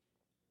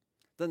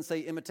 It doesn't say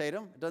imitate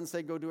them. It doesn't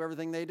say go do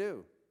everything they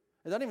do.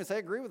 It doesn't even say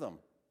agree with them.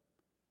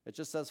 It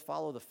just says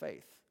follow the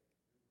faith.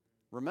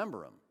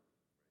 Remember them.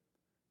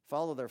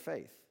 Follow their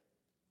faith.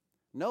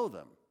 Know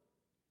them.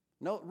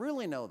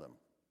 Really know them.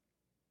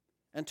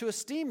 And to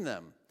esteem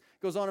them.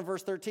 It goes on in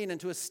verse 13, and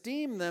to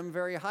esteem them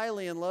very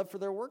highly in love for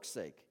their work's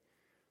sake.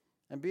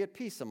 And be at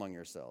peace among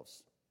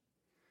yourselves.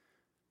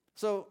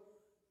 So,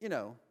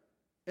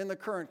 in the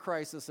current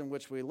crisis in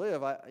which we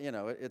live,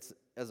 it's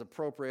as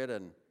appropriate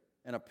and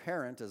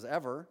apparent as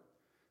ever.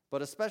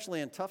 But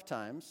especially in tough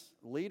times,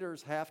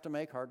 leaders have to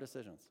make hard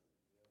decisions.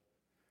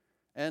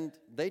 And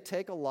they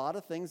take a lot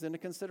of things into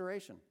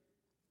consideration.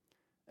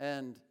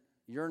 And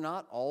you're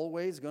not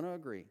always going to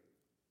agree,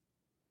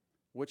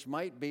 which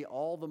might be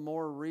all the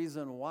more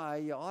reason why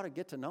you ought to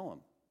get to know them.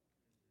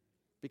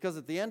 Because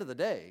at the end of the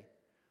day,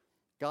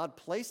 God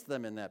placed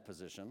them in that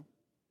position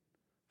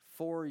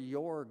for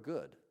your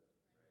good.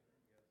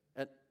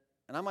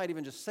 And I might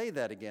even just say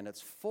that again.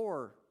 It's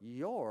for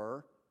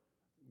your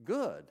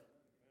good.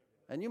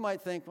 And you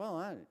might think,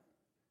 well,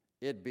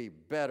 it'd be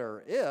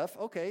better if.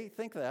 Okay,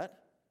 think that.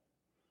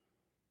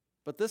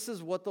 But this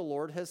is what the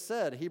Lord has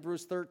said.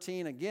 Hebrews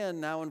 13, again,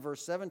 now in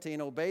verse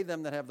 17, obey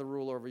them that have the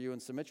rule over you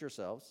and submit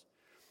yourselves.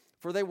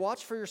 For they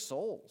watch for your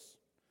souls,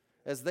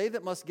 as they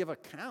that must give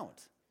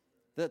account,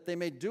 that they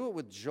may do it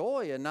with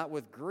joy and not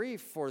with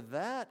grief, for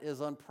that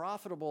is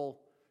unprofitable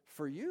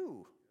for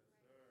you.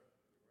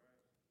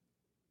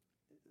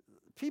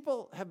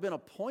 People have been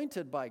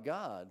appointed by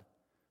God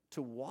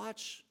to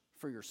watch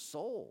for your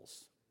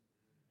souls.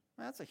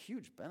 That's a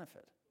huge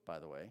benefit, by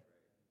the way.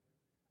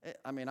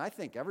 I mean, I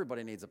think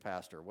everybody needs a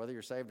pastor, whether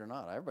you're saved or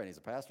not. Everybody needs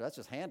a pastor. That's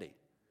just handy.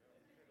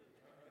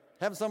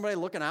 Having somebody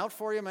looking out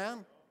for you,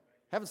 man.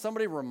 Having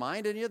somebody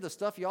reminding you the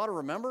stuff you ought to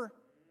remember.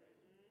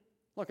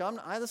 Look,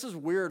 this is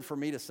weird for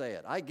me to say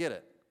it. I get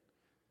it.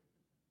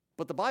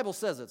 But the Bible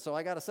says it, so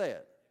I got to say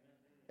it.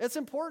 It's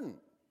important.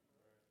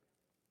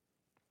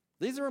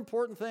 These are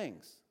important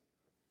things.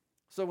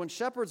 So when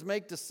shepherds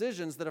make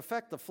decisions that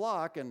affect the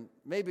flock, and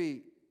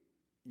maybe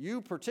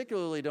you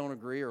particularly don't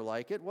agree or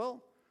like it,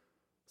 well,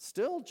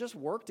 still just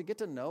work to get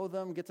to know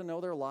them, get to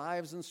know their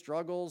lives and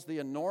struggles, the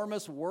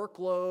enormous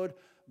workload,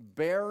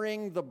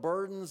 bearing the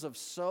burdens of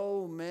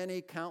so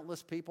many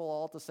countless people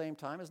all at the same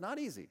time is not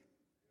easy.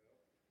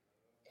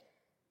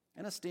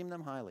 And esteem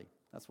them highly.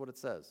 That's what it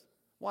says.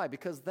 Why?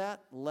 Because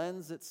that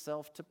lends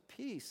itself to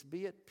peace.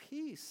 Be at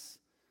peace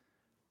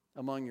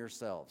among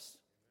yourselves.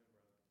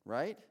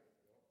 Right?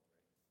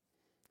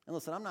 And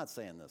listen, I'm not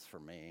saying this for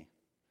me.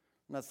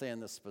 I'm not saying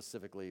this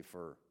specifically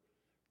for,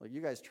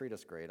 you guys treat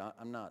us great.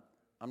 I'm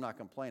not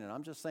complaining.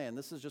 I'm just saying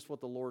this is just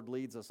what the Lord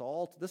leads us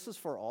all to. This is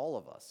for all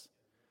of us.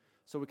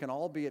 So we can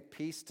all be at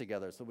peace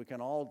together. So we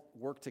can all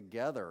work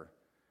together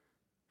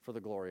for the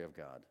glory of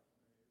God.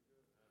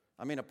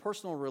 I mean, a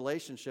personal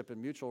relationship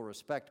and mutual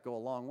respect go a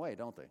long way,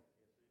 don't they?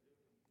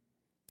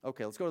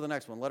 Okay, let's go to the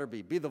next one. Letter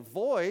B. Be the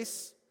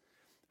voice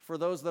for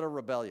those that are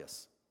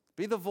rebellious.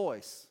 Be the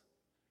voice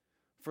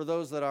for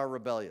those that are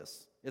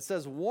rebellious. It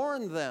says,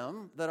 warn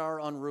them that are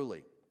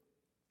unruly.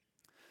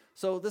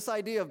 So this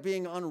idea of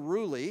being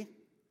unruly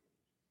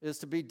is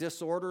to be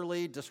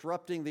disorderly,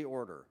 disrupting the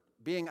order,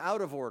 being out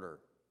of order,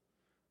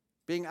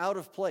 being out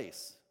of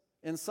place.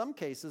 In some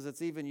cases,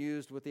 it's even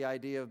used with the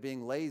idea of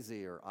being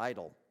lazy or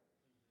idle.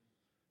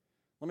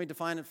 Let me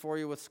define it for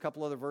you with a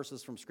couple other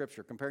verses from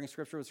Scripture, comparing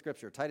Scripture with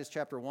Scripture. Titus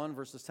chapter 1,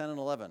 verses 10 and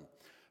 11.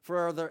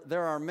 For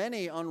there are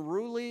many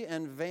unruly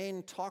and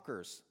vain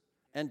talkers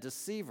and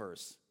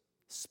deceivers,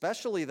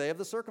 especially they of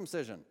the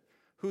circumcision,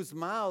 whose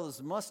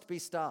mouths must be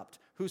stopped,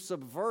 who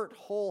subvert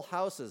whole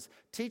houses,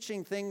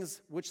 teaching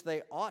things which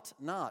they ought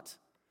not,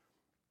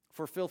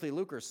 for filthy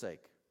lucre's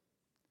sake.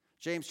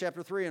 James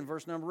chapter 3 and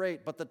verse number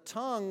 8, but the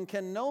tongue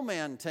can no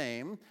man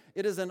tame.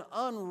 It is an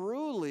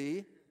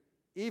unruly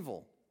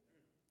evil,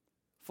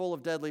 full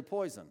of deadly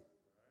poison.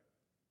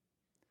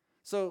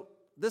 So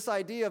this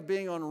idea of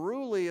being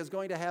unruly is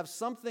going to have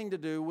something to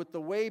do with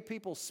the way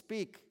people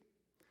speak.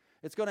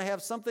 It's going to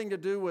have something to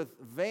do with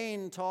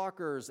vain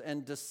talkers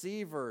and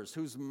deceivers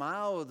whose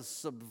mouths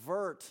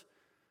subvert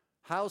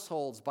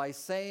households by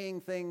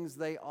saying things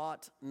they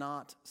ought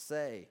not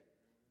say,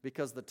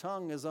 because the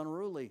tongue is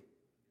unruly.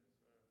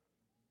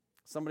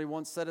 Somebody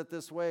once said it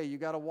this way, you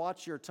got to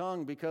watch your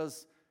tongue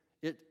because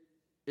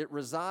it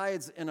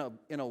resides in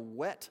a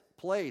wet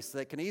place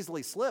that can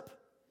easily slip.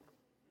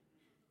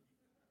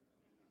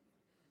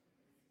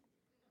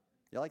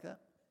 You like that?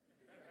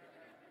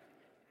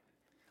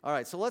 All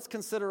right, so let's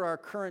consider our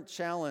current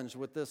challenge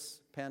with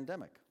this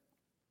pandemic.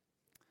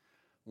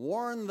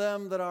 Warn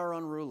them that are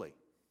unruly.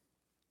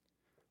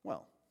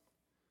 Well,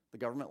 the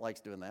government likes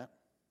doing that.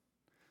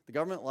 The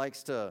government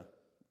likes to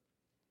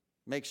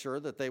make sure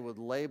that they would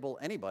label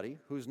anybody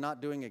who's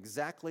not doing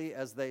exactly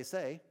as they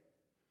say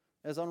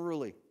as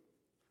unruly.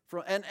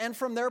 And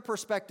from their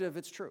perspective,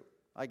 it's true.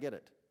 I get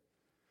it.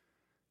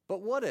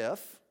 But what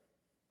if,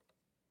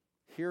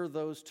 hear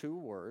those two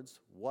words,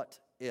 what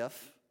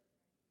if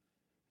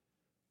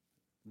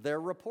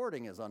their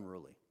reporting is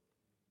unruly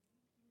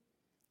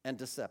and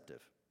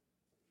deceptive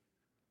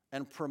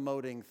and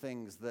promoting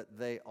things that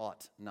they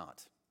ought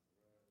not?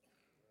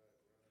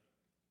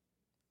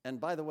 And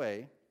by the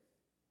way,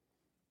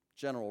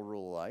 general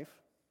rule of life,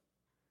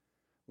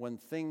 when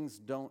things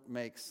don't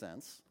make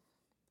sense,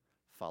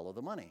 follow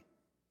the money.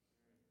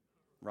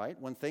 Right?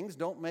 When things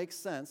don't make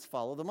sense,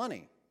 follow the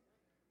money.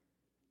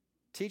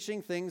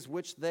 Teaching things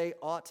which they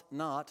ought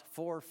not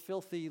for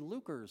filthy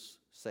lucre's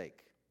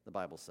sake, the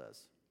Bible says.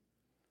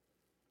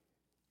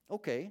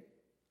 Okay,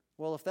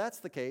 well, if that's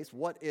the case,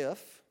 what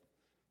if?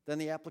 Then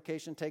the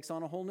application takes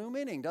on a whole new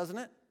meaning, doesn't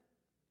it?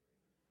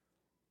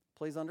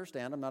 Please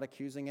understand, I'm not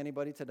accusing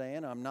anybody today,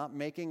 and I'm not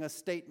making a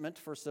statement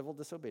for civil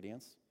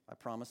disobedience. I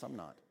promise I'm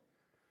not.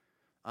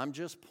 I'm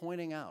just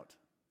pointing out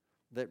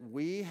that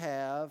we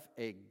have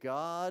a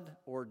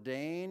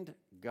God-ordained,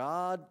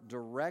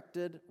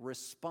 God-directed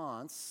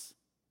response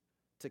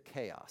to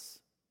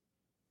chaos.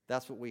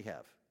 That's what we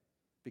have,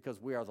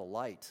 because we are the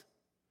light.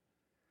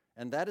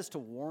 And that is to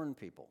warn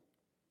people,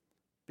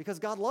 because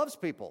God loves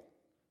people,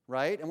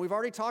 right? And we've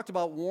already talked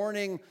about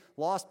warning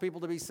lost people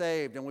to be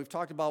saved, and we've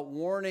talked about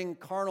warning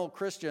carnal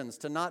Christians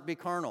to not be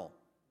carnal.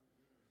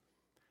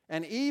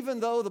 And even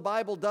though the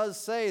Bible does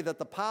say that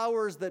the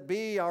powers that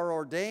be are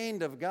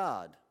ordained of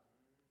God,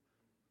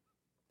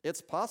 it's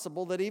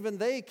possible that even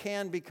they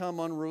can become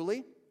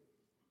unruly.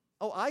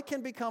 Oh, I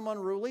can become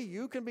unruly.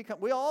 You can become,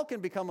 we all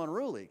can become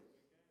unruly.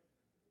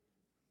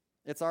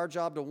 It's our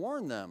job to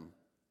warn them.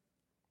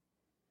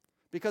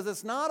 Because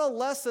it's not a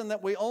lesson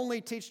that we only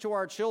teach to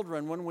our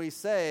children when we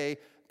say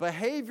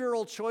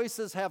behavioral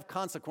choices have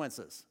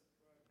consequences.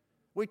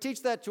 We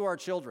teach that to our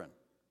children.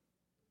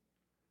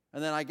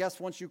 And then I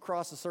guess once you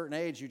cross a certain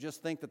age, you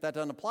just think that that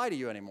doesn't apply to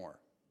you anymore.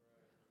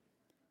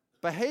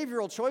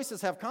 Behavioral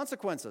choices have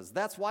consequences.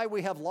 That's why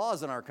we have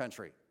laws in our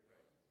country.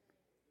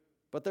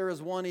 But there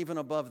is one even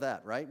above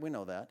that, right? We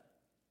know that.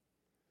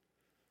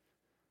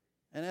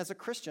 And as a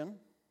Christian,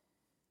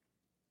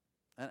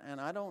 and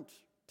I don't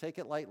take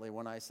it lightly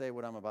when I say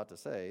what I'm about to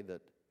say,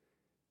 that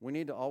we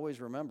need to always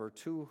remember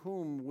to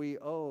whom we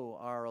owe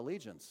our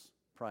allegiance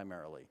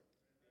primarily.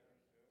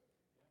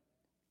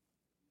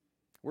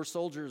 We're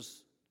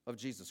soldiers of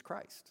Jesus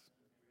Christ.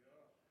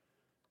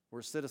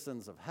 We're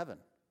citizens of heaven.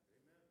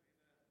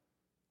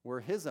 We're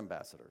His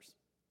ambassadors.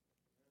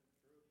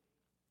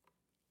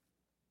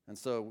 And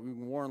so we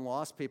warn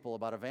lost people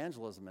about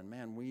evangelism, and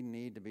man, we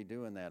need to be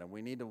doing that. And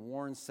we need to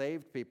warn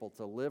saved people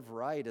to live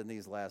right in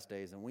these last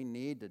days, and we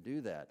need to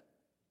do that.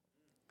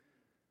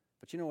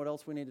 But you know what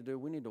else we need to do?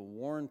 We need to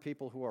warn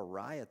people who are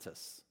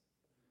riotous,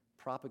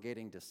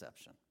 propagating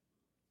deception.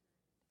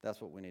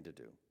 That's what we need to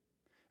do.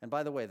 And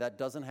by the way, that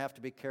doesn't have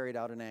to be carried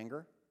out in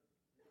anger.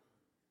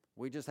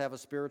 We just have a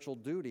spiritual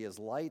duty as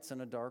lights in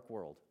a dark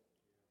world.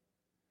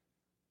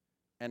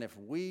 And if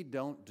we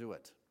don't do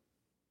it,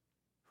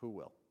 who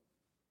will?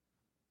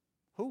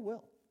 Who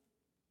will?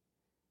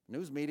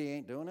 News media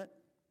ain't doing it,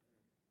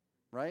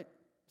 right?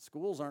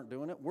 Schools aren't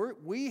doing it.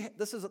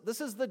 This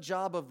is the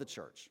job of the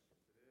church.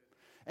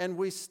 And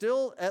we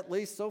still, at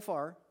least so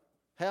far,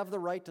 have the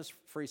right to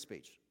free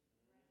speech.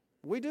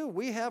 We do.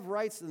 We have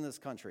rights in this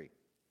country.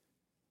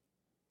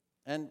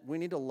 And we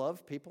need to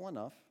love people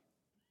enough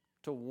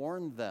to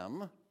warn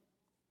them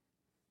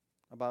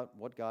about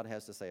what God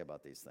has to say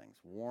about these things.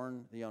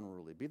 Warn the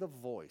unruly. Be the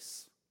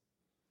voice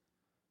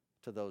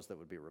to those that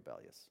would be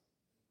rebellious.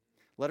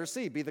 Letter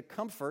C, be the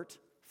comfort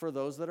for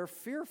those that are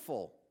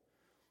fearful.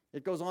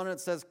 It goes on and it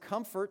says,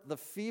 comfort the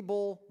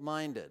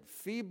feeble-minded.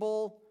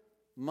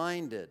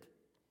 Feeble-minded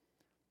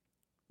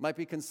might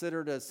be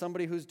considered as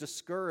somebody who's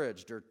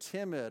discouraged or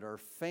timid or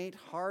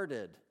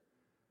faint-hearted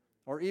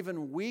or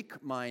even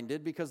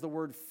weak-minded, because the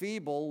word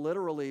feeble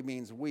literally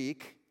means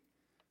weak,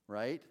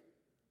 right?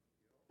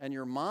 And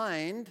your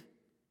mind,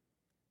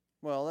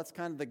 well, that's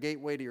kind of the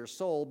gateway to your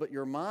soul, but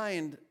your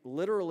mind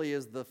literally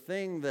is the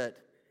thing that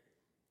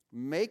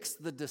makes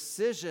the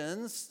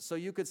decisions. So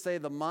you could say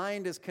the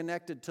mind is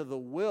connected to the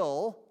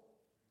will.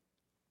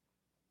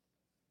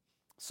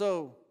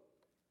 So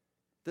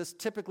this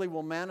typically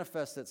will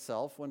manifest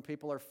itself when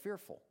people are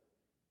fearful.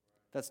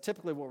 That's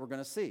typically what we're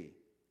going to see.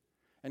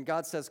 And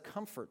God says,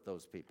 comfort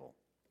those people.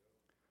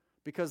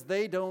 Because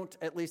they don't,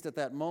 at least at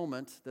that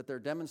moment that they're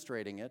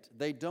demonstrating it,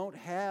 they don't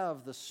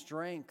have the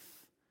strength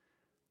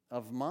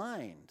of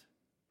mind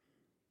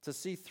to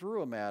see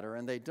through a matter,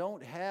 and they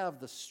don't have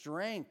the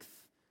strength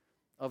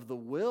of the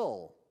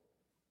will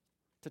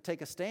to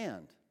take a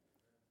stand.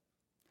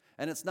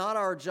 And it's not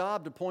our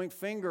job to point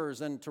fingers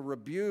and to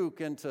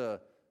rebuke and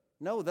to,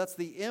 no, that's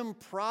the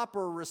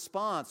improper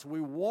response.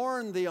 We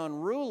warn the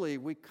unruly,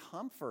 we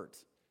comfort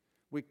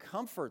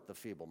the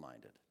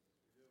feeble-minded.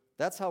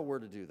 That's how we're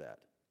to do that.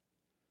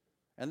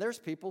 And there's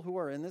people who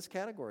are in this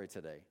category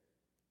today,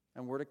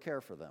 and we're to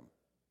care for them.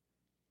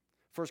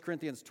 1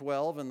 Corinthians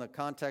 12, in the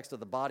context of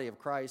the body of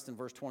Christ, in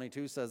verse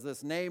 22 says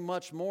this, nay,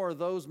 much more,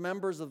 those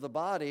members of the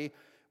body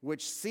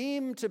which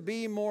seem to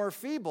be more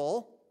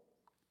feeble,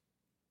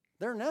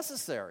 they're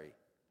necessary.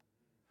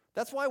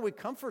 That's why we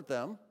comfort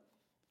them.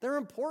 They're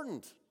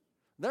important.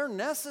 They're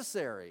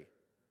necessary.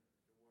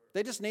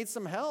 They just need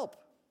some help,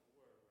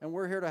 and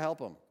we're here to help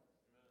them.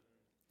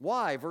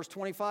 Why? Verse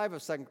 25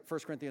 of 1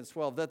 Corinthians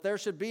 12, that there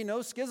should be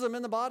no schism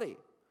in the body,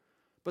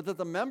 but that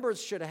the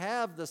members should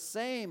have the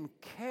same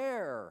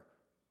care,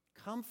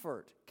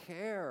 comfort,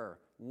 care,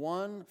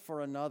 one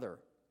for another.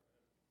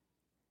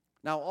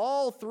 Now,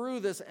 all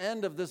through this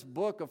end of this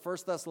book of 1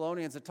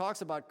 Thessalonians, it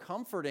talks about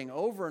comforting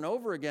over and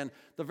over again.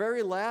 The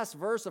very last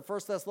verse of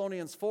 1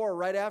 Thessalonians 4,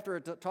 right after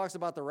it talks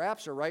about the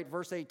rapture, right?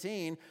 Verse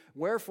 18,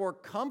 wherefore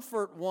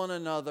comfort one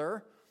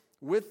another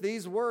with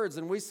these words.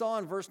 And we saw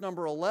in verse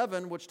number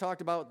 11, which talked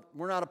about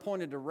we're not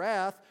appointed to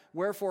wrath,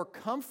 wherefore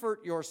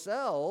comfort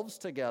yourselves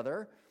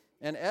together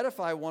and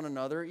edify one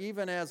another,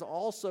 even as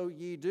also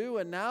ye do.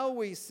 And now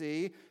we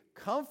see,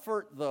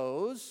 comfort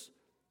those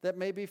that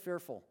may be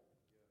fearful.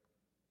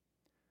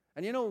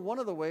 And you know, one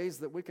of the ways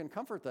that we can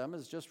comfort them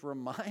is just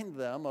remind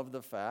them of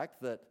the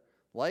fact that,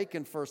 like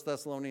in 1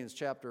 Thessalonians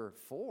chapter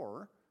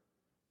 4,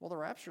 well, the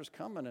rapture's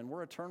coming and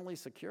we're eternally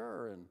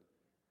secure, and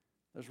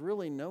there's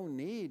really no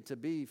need to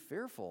be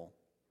fearful.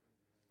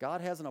 God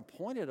hasn't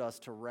appointed us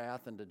to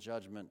wrath and to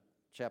judgment,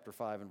 chapter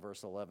 5 and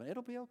verse 11.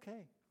 It'll be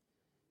okay.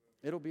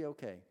 It'll be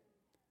okay.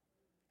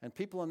 And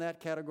people in that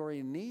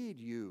category need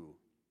you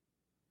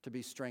to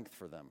be strength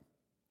for them.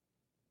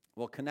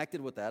 Well,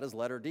 connected with that is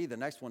letter D, the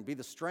next one. Be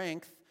the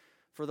strength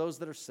for those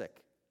that are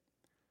sick.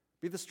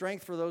 Be the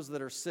strength for those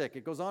that are sick.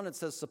 It goes on, it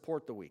says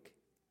support the weak.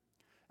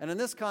 And in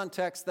this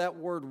context, that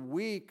word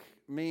weak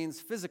means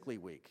physically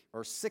weak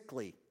or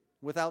sickly,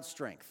 without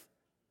strength.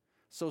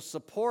 So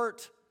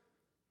support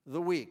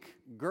the weak,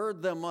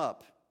 gird them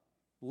up,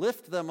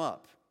 lift them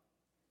up.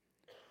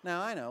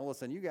 Now, I know,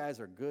 listen, you guys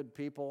are good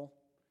people.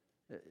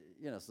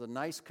 You know, it's a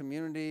nice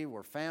community.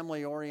 We're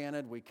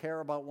family-oriented. We care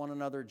about one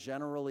another,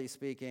 generally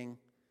speaking.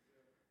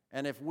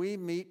 And if we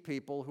meet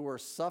people who are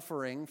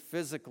suffering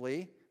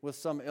physically with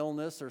some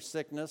illness or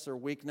sickness or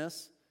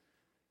weakness,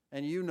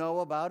 and you know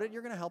about it,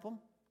 you're going to help them.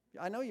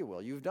 I know you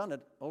will. You've done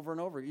it over and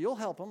over. You'll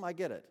help them. I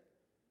get it.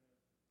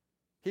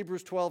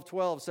 Hebrews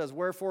 12:12 says,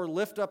 wherefore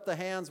lift up the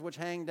hands which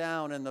hang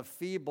down and the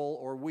feeble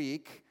or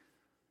weak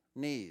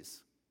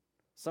knees.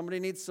 Somebody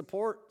needs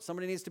support.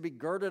 Somebody needs to be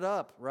girded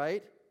up,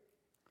 right?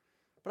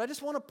 But I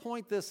just want to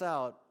point this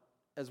out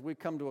as we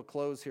come to a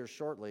close here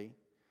shortly,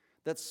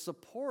 that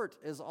support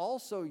is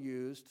also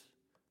used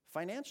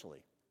financially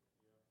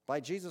by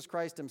Jesus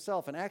Christ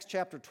himself. In Acts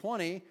chapter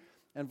 20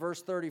 and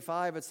verse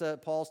 35, it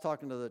said, Paul's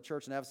talking to the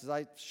church in Ephesus,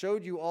 I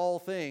showed you all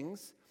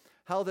things,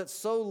 how that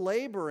so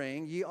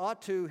laboring ye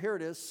ought to, here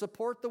it is,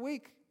 support the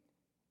weak.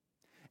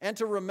 And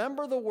to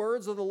remember the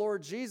words of the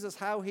Lord Jesus,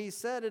 how he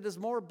said, it is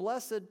more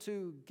blessed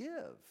to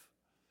give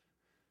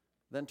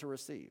than to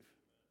receive.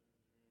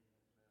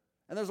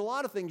 And there's a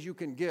lot of things you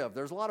can give.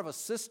 There's a lot of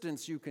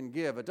assistance you can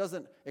give. It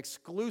doesn't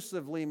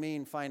exclusively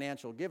mean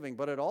financial giving,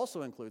 but it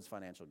also includes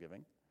financial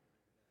giving.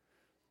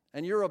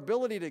 And your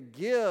ability to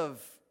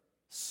give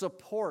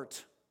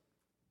support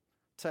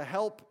to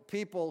help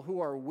people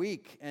who are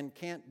weak and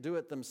can't do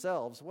it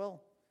themselves,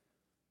 well,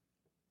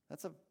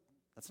 that's an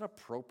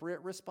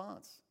appropriate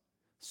response.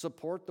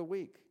 Support the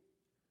weak.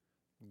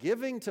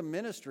 Giving to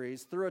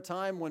ministries through a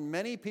time when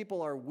many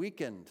people are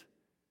weakened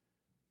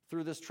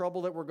through this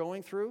trouble that we're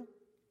going through,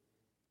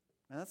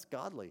 and that's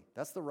godly.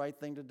 That's the right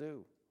thing to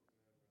do.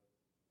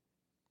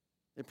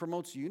 It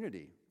promotes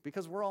unity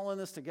because we're all in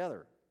this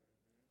together.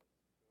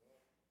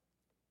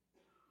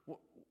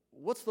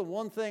 What's the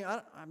one thing?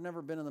 I've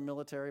never been in the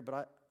military,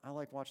 but I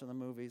like watching the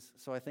movies,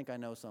 so I think I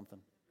know something.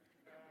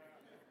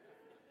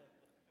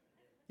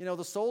 You know,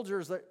 the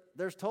soldiers,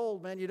 they're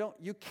told, man,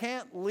 you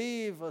can't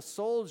leave a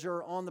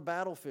soldier on the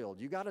battlefield.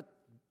 You got to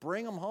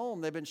bring them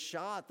home. They've been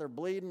shot, they're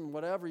bleeding,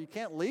 whatever. You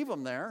can't leave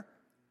them there.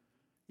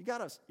 You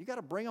got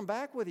to bring them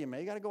back with you, man.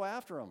 You got to go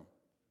after them.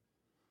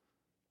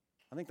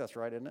 I think that's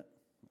right, isn't it?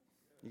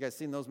 You guys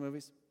seen those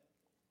movies?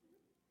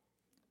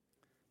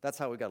 That's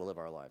how we got to live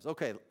our lives.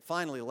 Okay,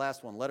 finally,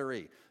 last one, letter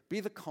E. Be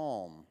the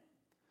calm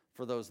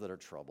for those that are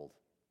troubled.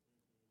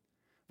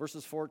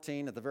 Verses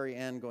 14, at the very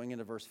end, going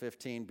into verse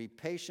 15, be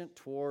patient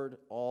toward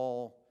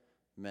all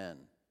men.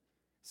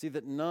 See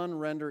that none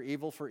render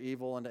evil for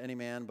evil unto any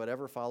man, but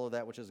ever follow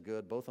that which is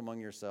good, both among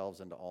yourselves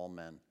and to all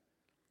men.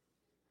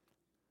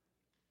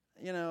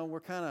 You know, we're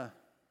kind of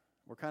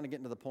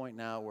getting to the point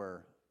now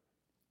where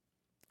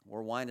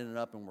we're winding it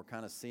up and we're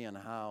kind of seeing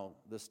how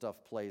this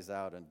stuff plays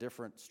out and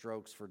different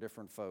strokes for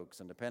different folks.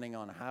 And depending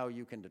on how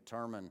you can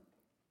determine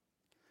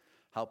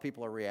how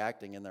people are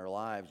reacting in their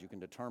lives, you can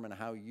determine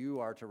how you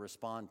are to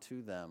respond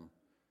to them.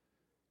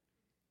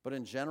 But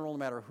in general, no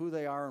matter who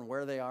they are and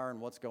where they are and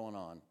what's going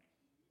on,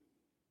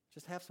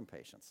 just have some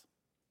patience.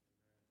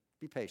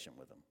 Be patient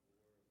with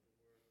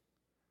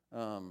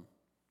them.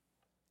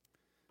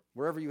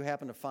 Wherever you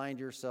happen to find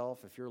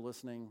yourself, if you're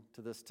listening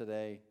to this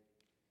today,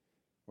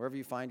 wherever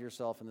you find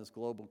yourself in this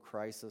global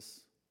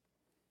crisis,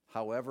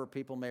 however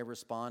people may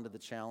respond to the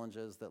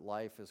challenges that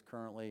life is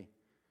currently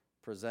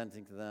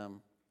presenting to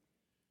them,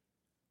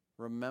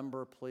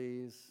 remember,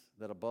 please,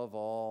 that above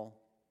all,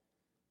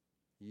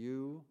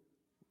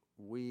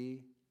 we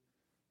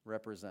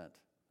represent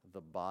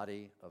the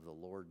body of the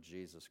Lord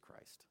Jesus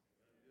Christ.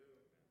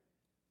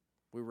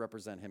 We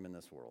represent him in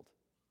this world.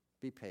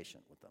 Be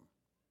patient with them.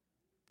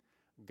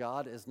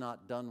 God is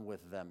not done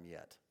with them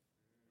yet.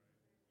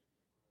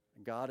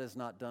 God is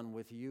not done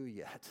with you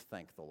yet,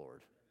 thank the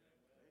Lord.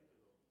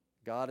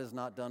 God is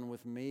not done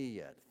with me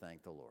yet,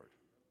 thank the Lord.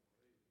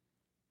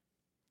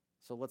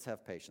 So let's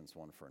have patience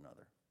one for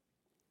another.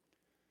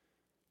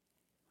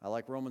 I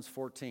like Romans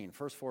 14,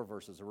 first 4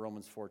 verses of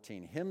Romans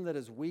 14. Him that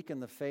is weak in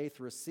the faith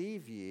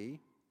receive ye,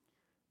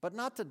 but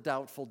not to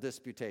doubtful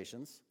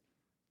disputations.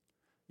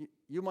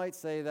 You might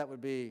say that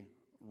would be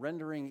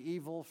rendering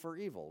evil for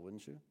evil,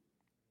 wouldn't you?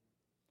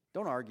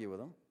 Don't argue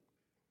with him.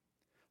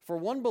 For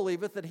one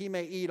believeth that he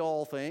may eat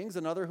all things,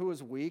 another who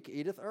is weak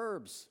eateth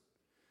herbs.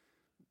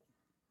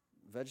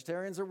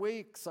 Vegetarians are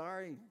weak,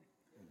 sorry.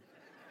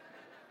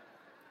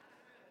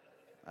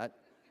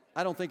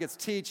 I don't think it's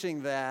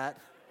teaching that.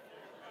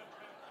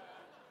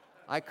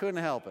 I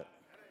couldn't help it.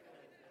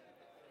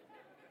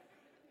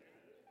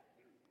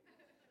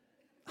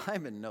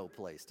 I'm in no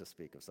place to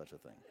speak of such a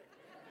thing.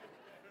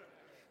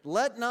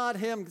 Let not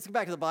him, let's get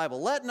back to the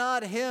Bible, let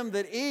not him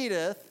that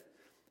eateth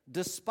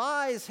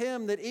despise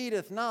him that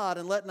eateth not,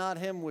 and let not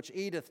him which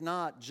eateth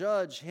not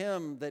judge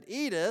him that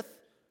eateth,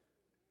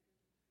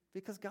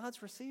 because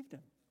God's received him.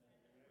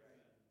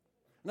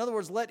 In other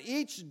words, let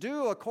each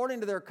do according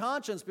to their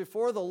conscience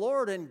before the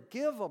Lord, and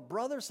give a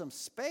brother some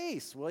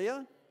space, will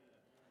you?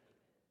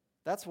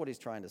 That's what he's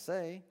trying to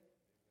say.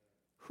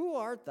 Who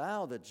art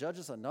thou that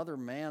judgest another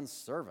man's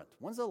servant?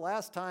 When's the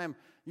last time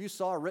you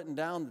saw written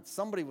down that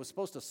somebody was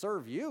supposed to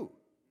serve you?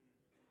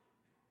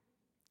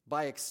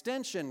 By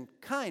extension,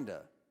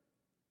 kinda.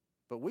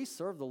 But we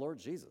serve the Lord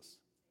Jesus.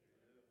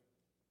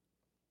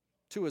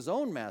 To his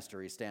own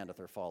master he standeth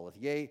or falleth.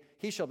 Yea,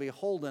 he shall be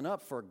holden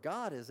up, for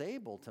God is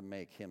able to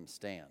make him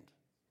stand.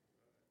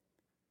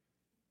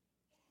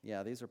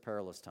 Yeah, these are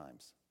perilous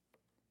times.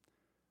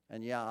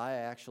 And yeah, I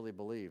actually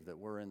believe that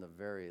we're in the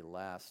very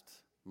last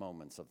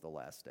moments of the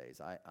last days.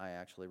 I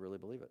actually really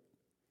believe it.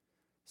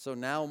 So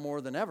now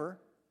more than ever,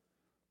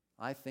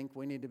 I think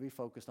we need to be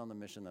focused on the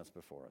mission that's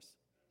before us.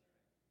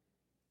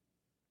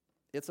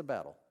 It's a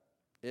battle.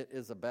 It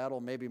is a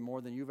battle maybe more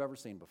than you've ever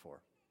seen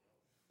before.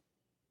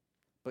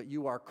 But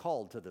you are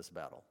called to this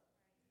battle.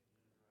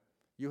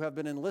 You have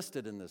been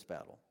enlisted in this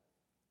battle.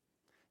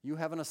 You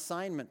have an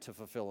assignment to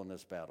fulfill in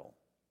this battle.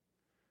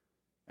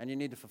 And you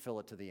need to fulfill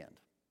it to the end.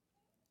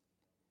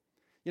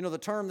 You know, the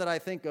term that I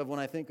think of when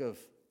I think of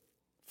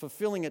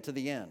fulfilling it to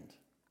the end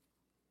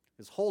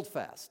is hold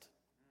fast.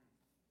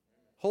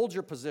 Hold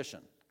your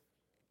position.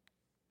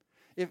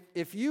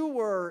 If you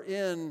were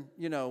in,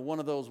 one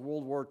of those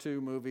World War II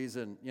movies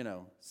and,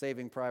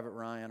 Saving Private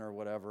Ryan or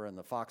whatever, and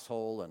the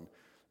foxhole and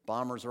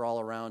bombers are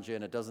all around you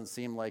and it doesn't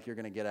seem like you're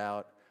going to get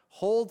out,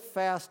 hold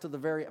fast to the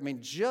very,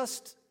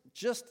 just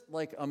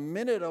like a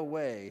minute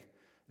away,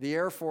 the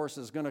Air Force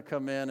is going to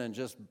come in and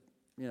just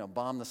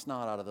bomb the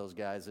snot out of those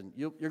guys, and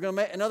you're going to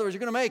make, in other words, you're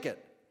going to make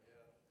it.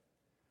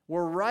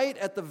 We're right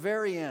at the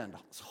very end.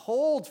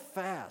 Hold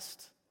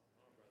fast.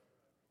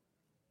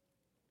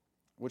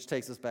 Which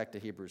takes us back to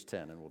Hebrews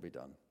 10, and we'll be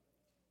done.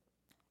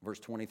 Verse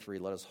 23,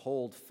 let us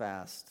hold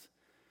fast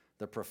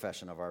the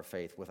profession of our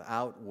faith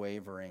without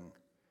wavering,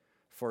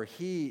 for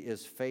he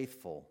is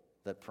faithful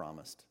that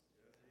promised.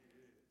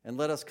 And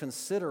let us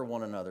consider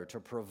one another to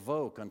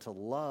provoke unto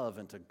love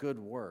and to good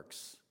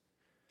works,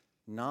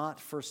 not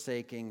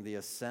forsaking the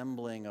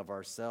assembling of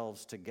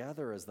ourselves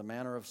together as the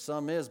manner of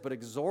some is, but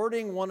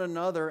exhorting one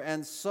another,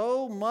 and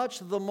so much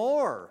the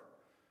more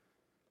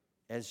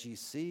as ye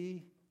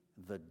see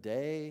the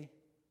day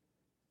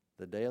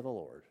of the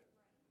Lord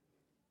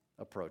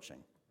approaching.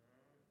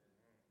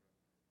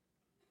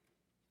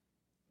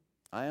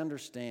 I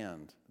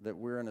understand that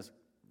we're in a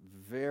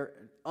very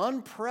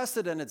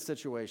unprecedented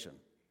situation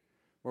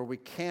where we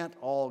can't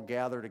all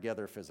gather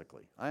together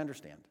physically. I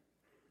understand.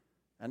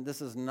 And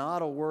this is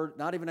not a word,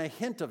 not even a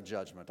hint of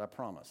judgment, I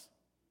promise.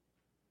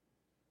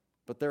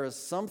 But there is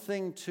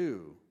something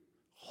to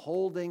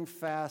holding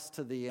fast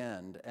to the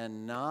end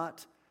and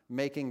not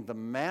making the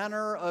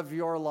manner of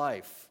your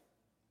life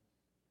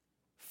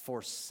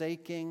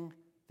forsaking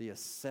the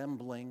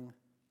assembling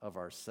of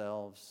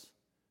ourselves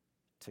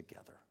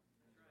together.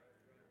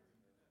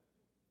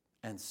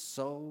 And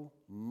so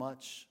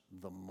much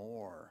the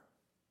more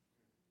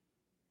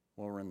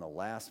when we're in the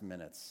last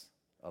minutes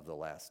of the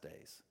last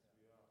days.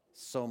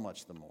 So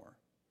much the more.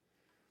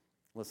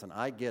 Listen,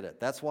 I get it.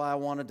 That's why I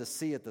wanted to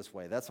see it this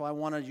way. That's why I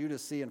wanted you to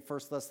see in 1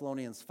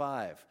 Thessalonians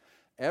 5.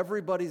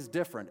 Everybody's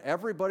different.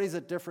 Everybody's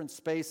at different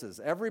spaces.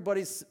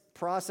 Everybody's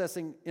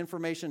processing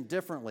information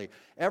differently.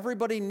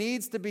 Everybody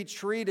needs to be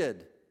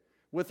treated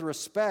with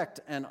respect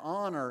and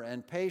honor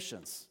and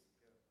patience.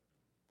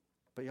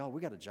 But y'all,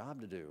 we got a job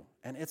to do,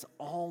 and it's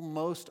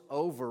almost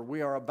over.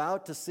 We are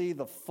about to see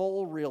the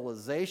full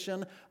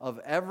realization of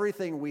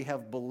everything we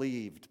have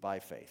believed by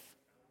faith.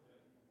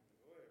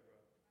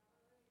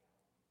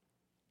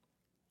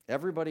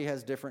 Everybody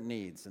has different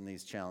needs in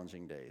these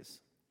challenging days.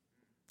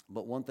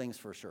 But one thing's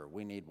for sure,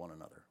 we need one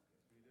another.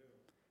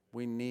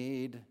 We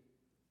need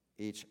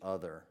each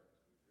other.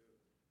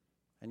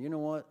 And you know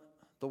what?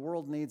 The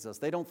world needs us.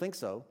 They don't think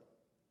so.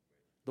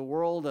 The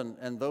world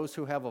and those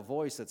who have a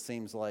voice, it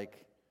seems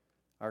like,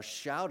 are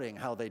shouting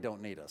how they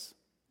don't need us.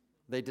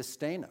 They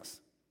disdain us.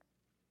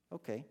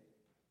 Okay.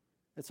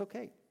 It's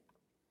okay.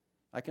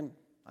 I can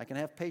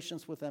have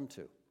patience with them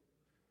too.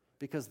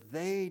 Because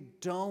they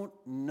don't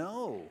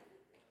know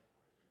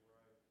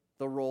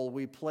the role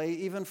we play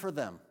even for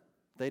them.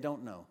 They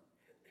don't know.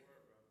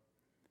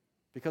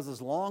 Because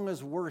as long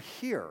as we're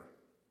here,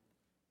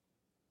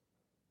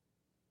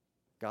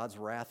 God's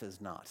wrath is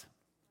not.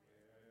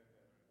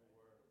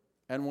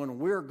 And when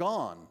we're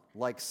gone,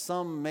 like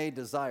some may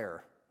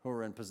desire who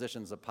are in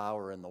positions of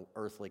power in the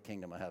earthly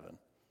kingdom of heaven,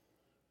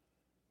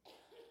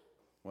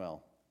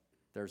 well,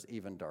 there's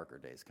even darker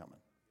days coming.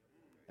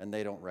 And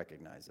they don't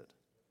recognize it.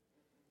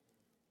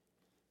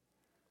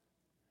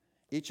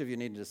 Each of you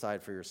need to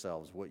decide for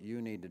yourselves what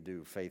you need to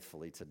do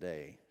faithfully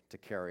today to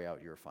carry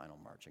out your final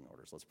marching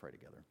orders. Let's pray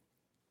together.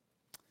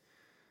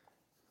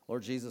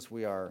 Lord Jesus,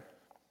 we are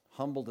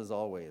humbled as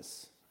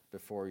always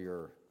before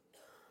your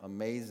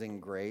amazing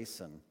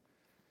grace and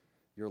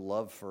your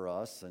love for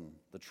us and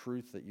the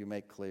truth that you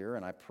make clear.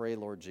 And I pray,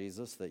 Lord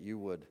Jesus, that you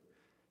would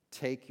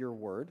take your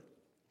word,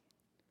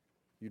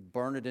 you'd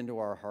burn it into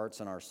our hearts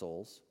and our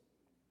souls,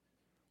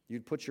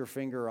 you'd put your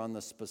finger on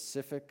the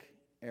specific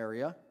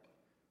area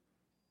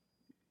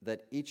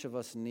that each of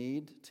us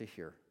need to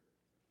hear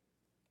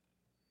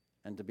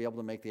and to be able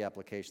to make the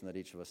application that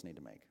each of us need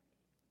to make.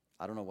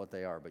 I don't know what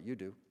they are, but you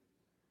do.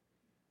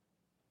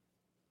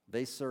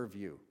 They serve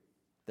you.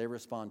 They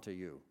respond to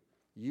you.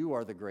 You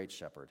are the great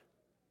shepherd.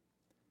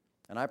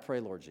 And I pray,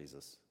 Lord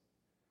Jesus,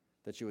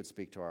 that you would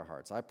speak to our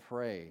hearts. I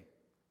pray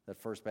that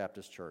First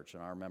Baptist Church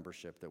and our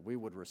membership, that we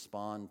would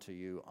respond to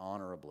you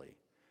honorably,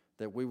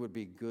 that we would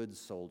be good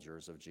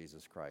soldiers of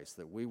Jesus Christ,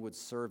 that we would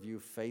serve you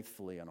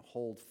faithfully and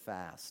hold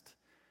fast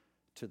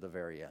to the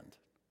very end.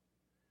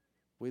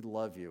 We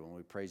love you and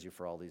we praise you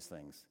for all these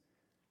things.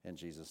 In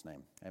Jesus'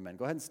 name, amen.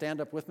 Go ahead and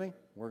stand up with me.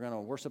 We're going to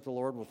worship the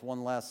Lord with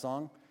one last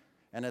song.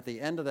 And at the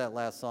end of that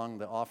last song,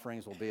 the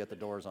offerings will be at the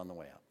doors on the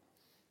way out.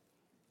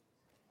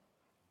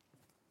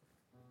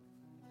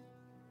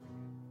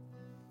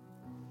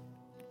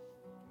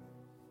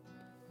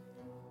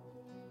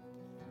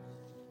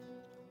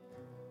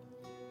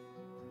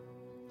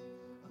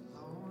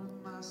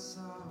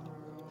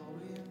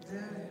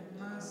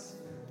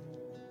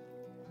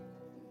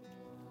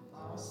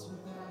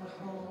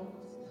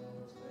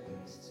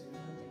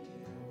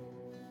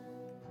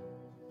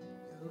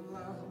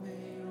 Love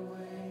me.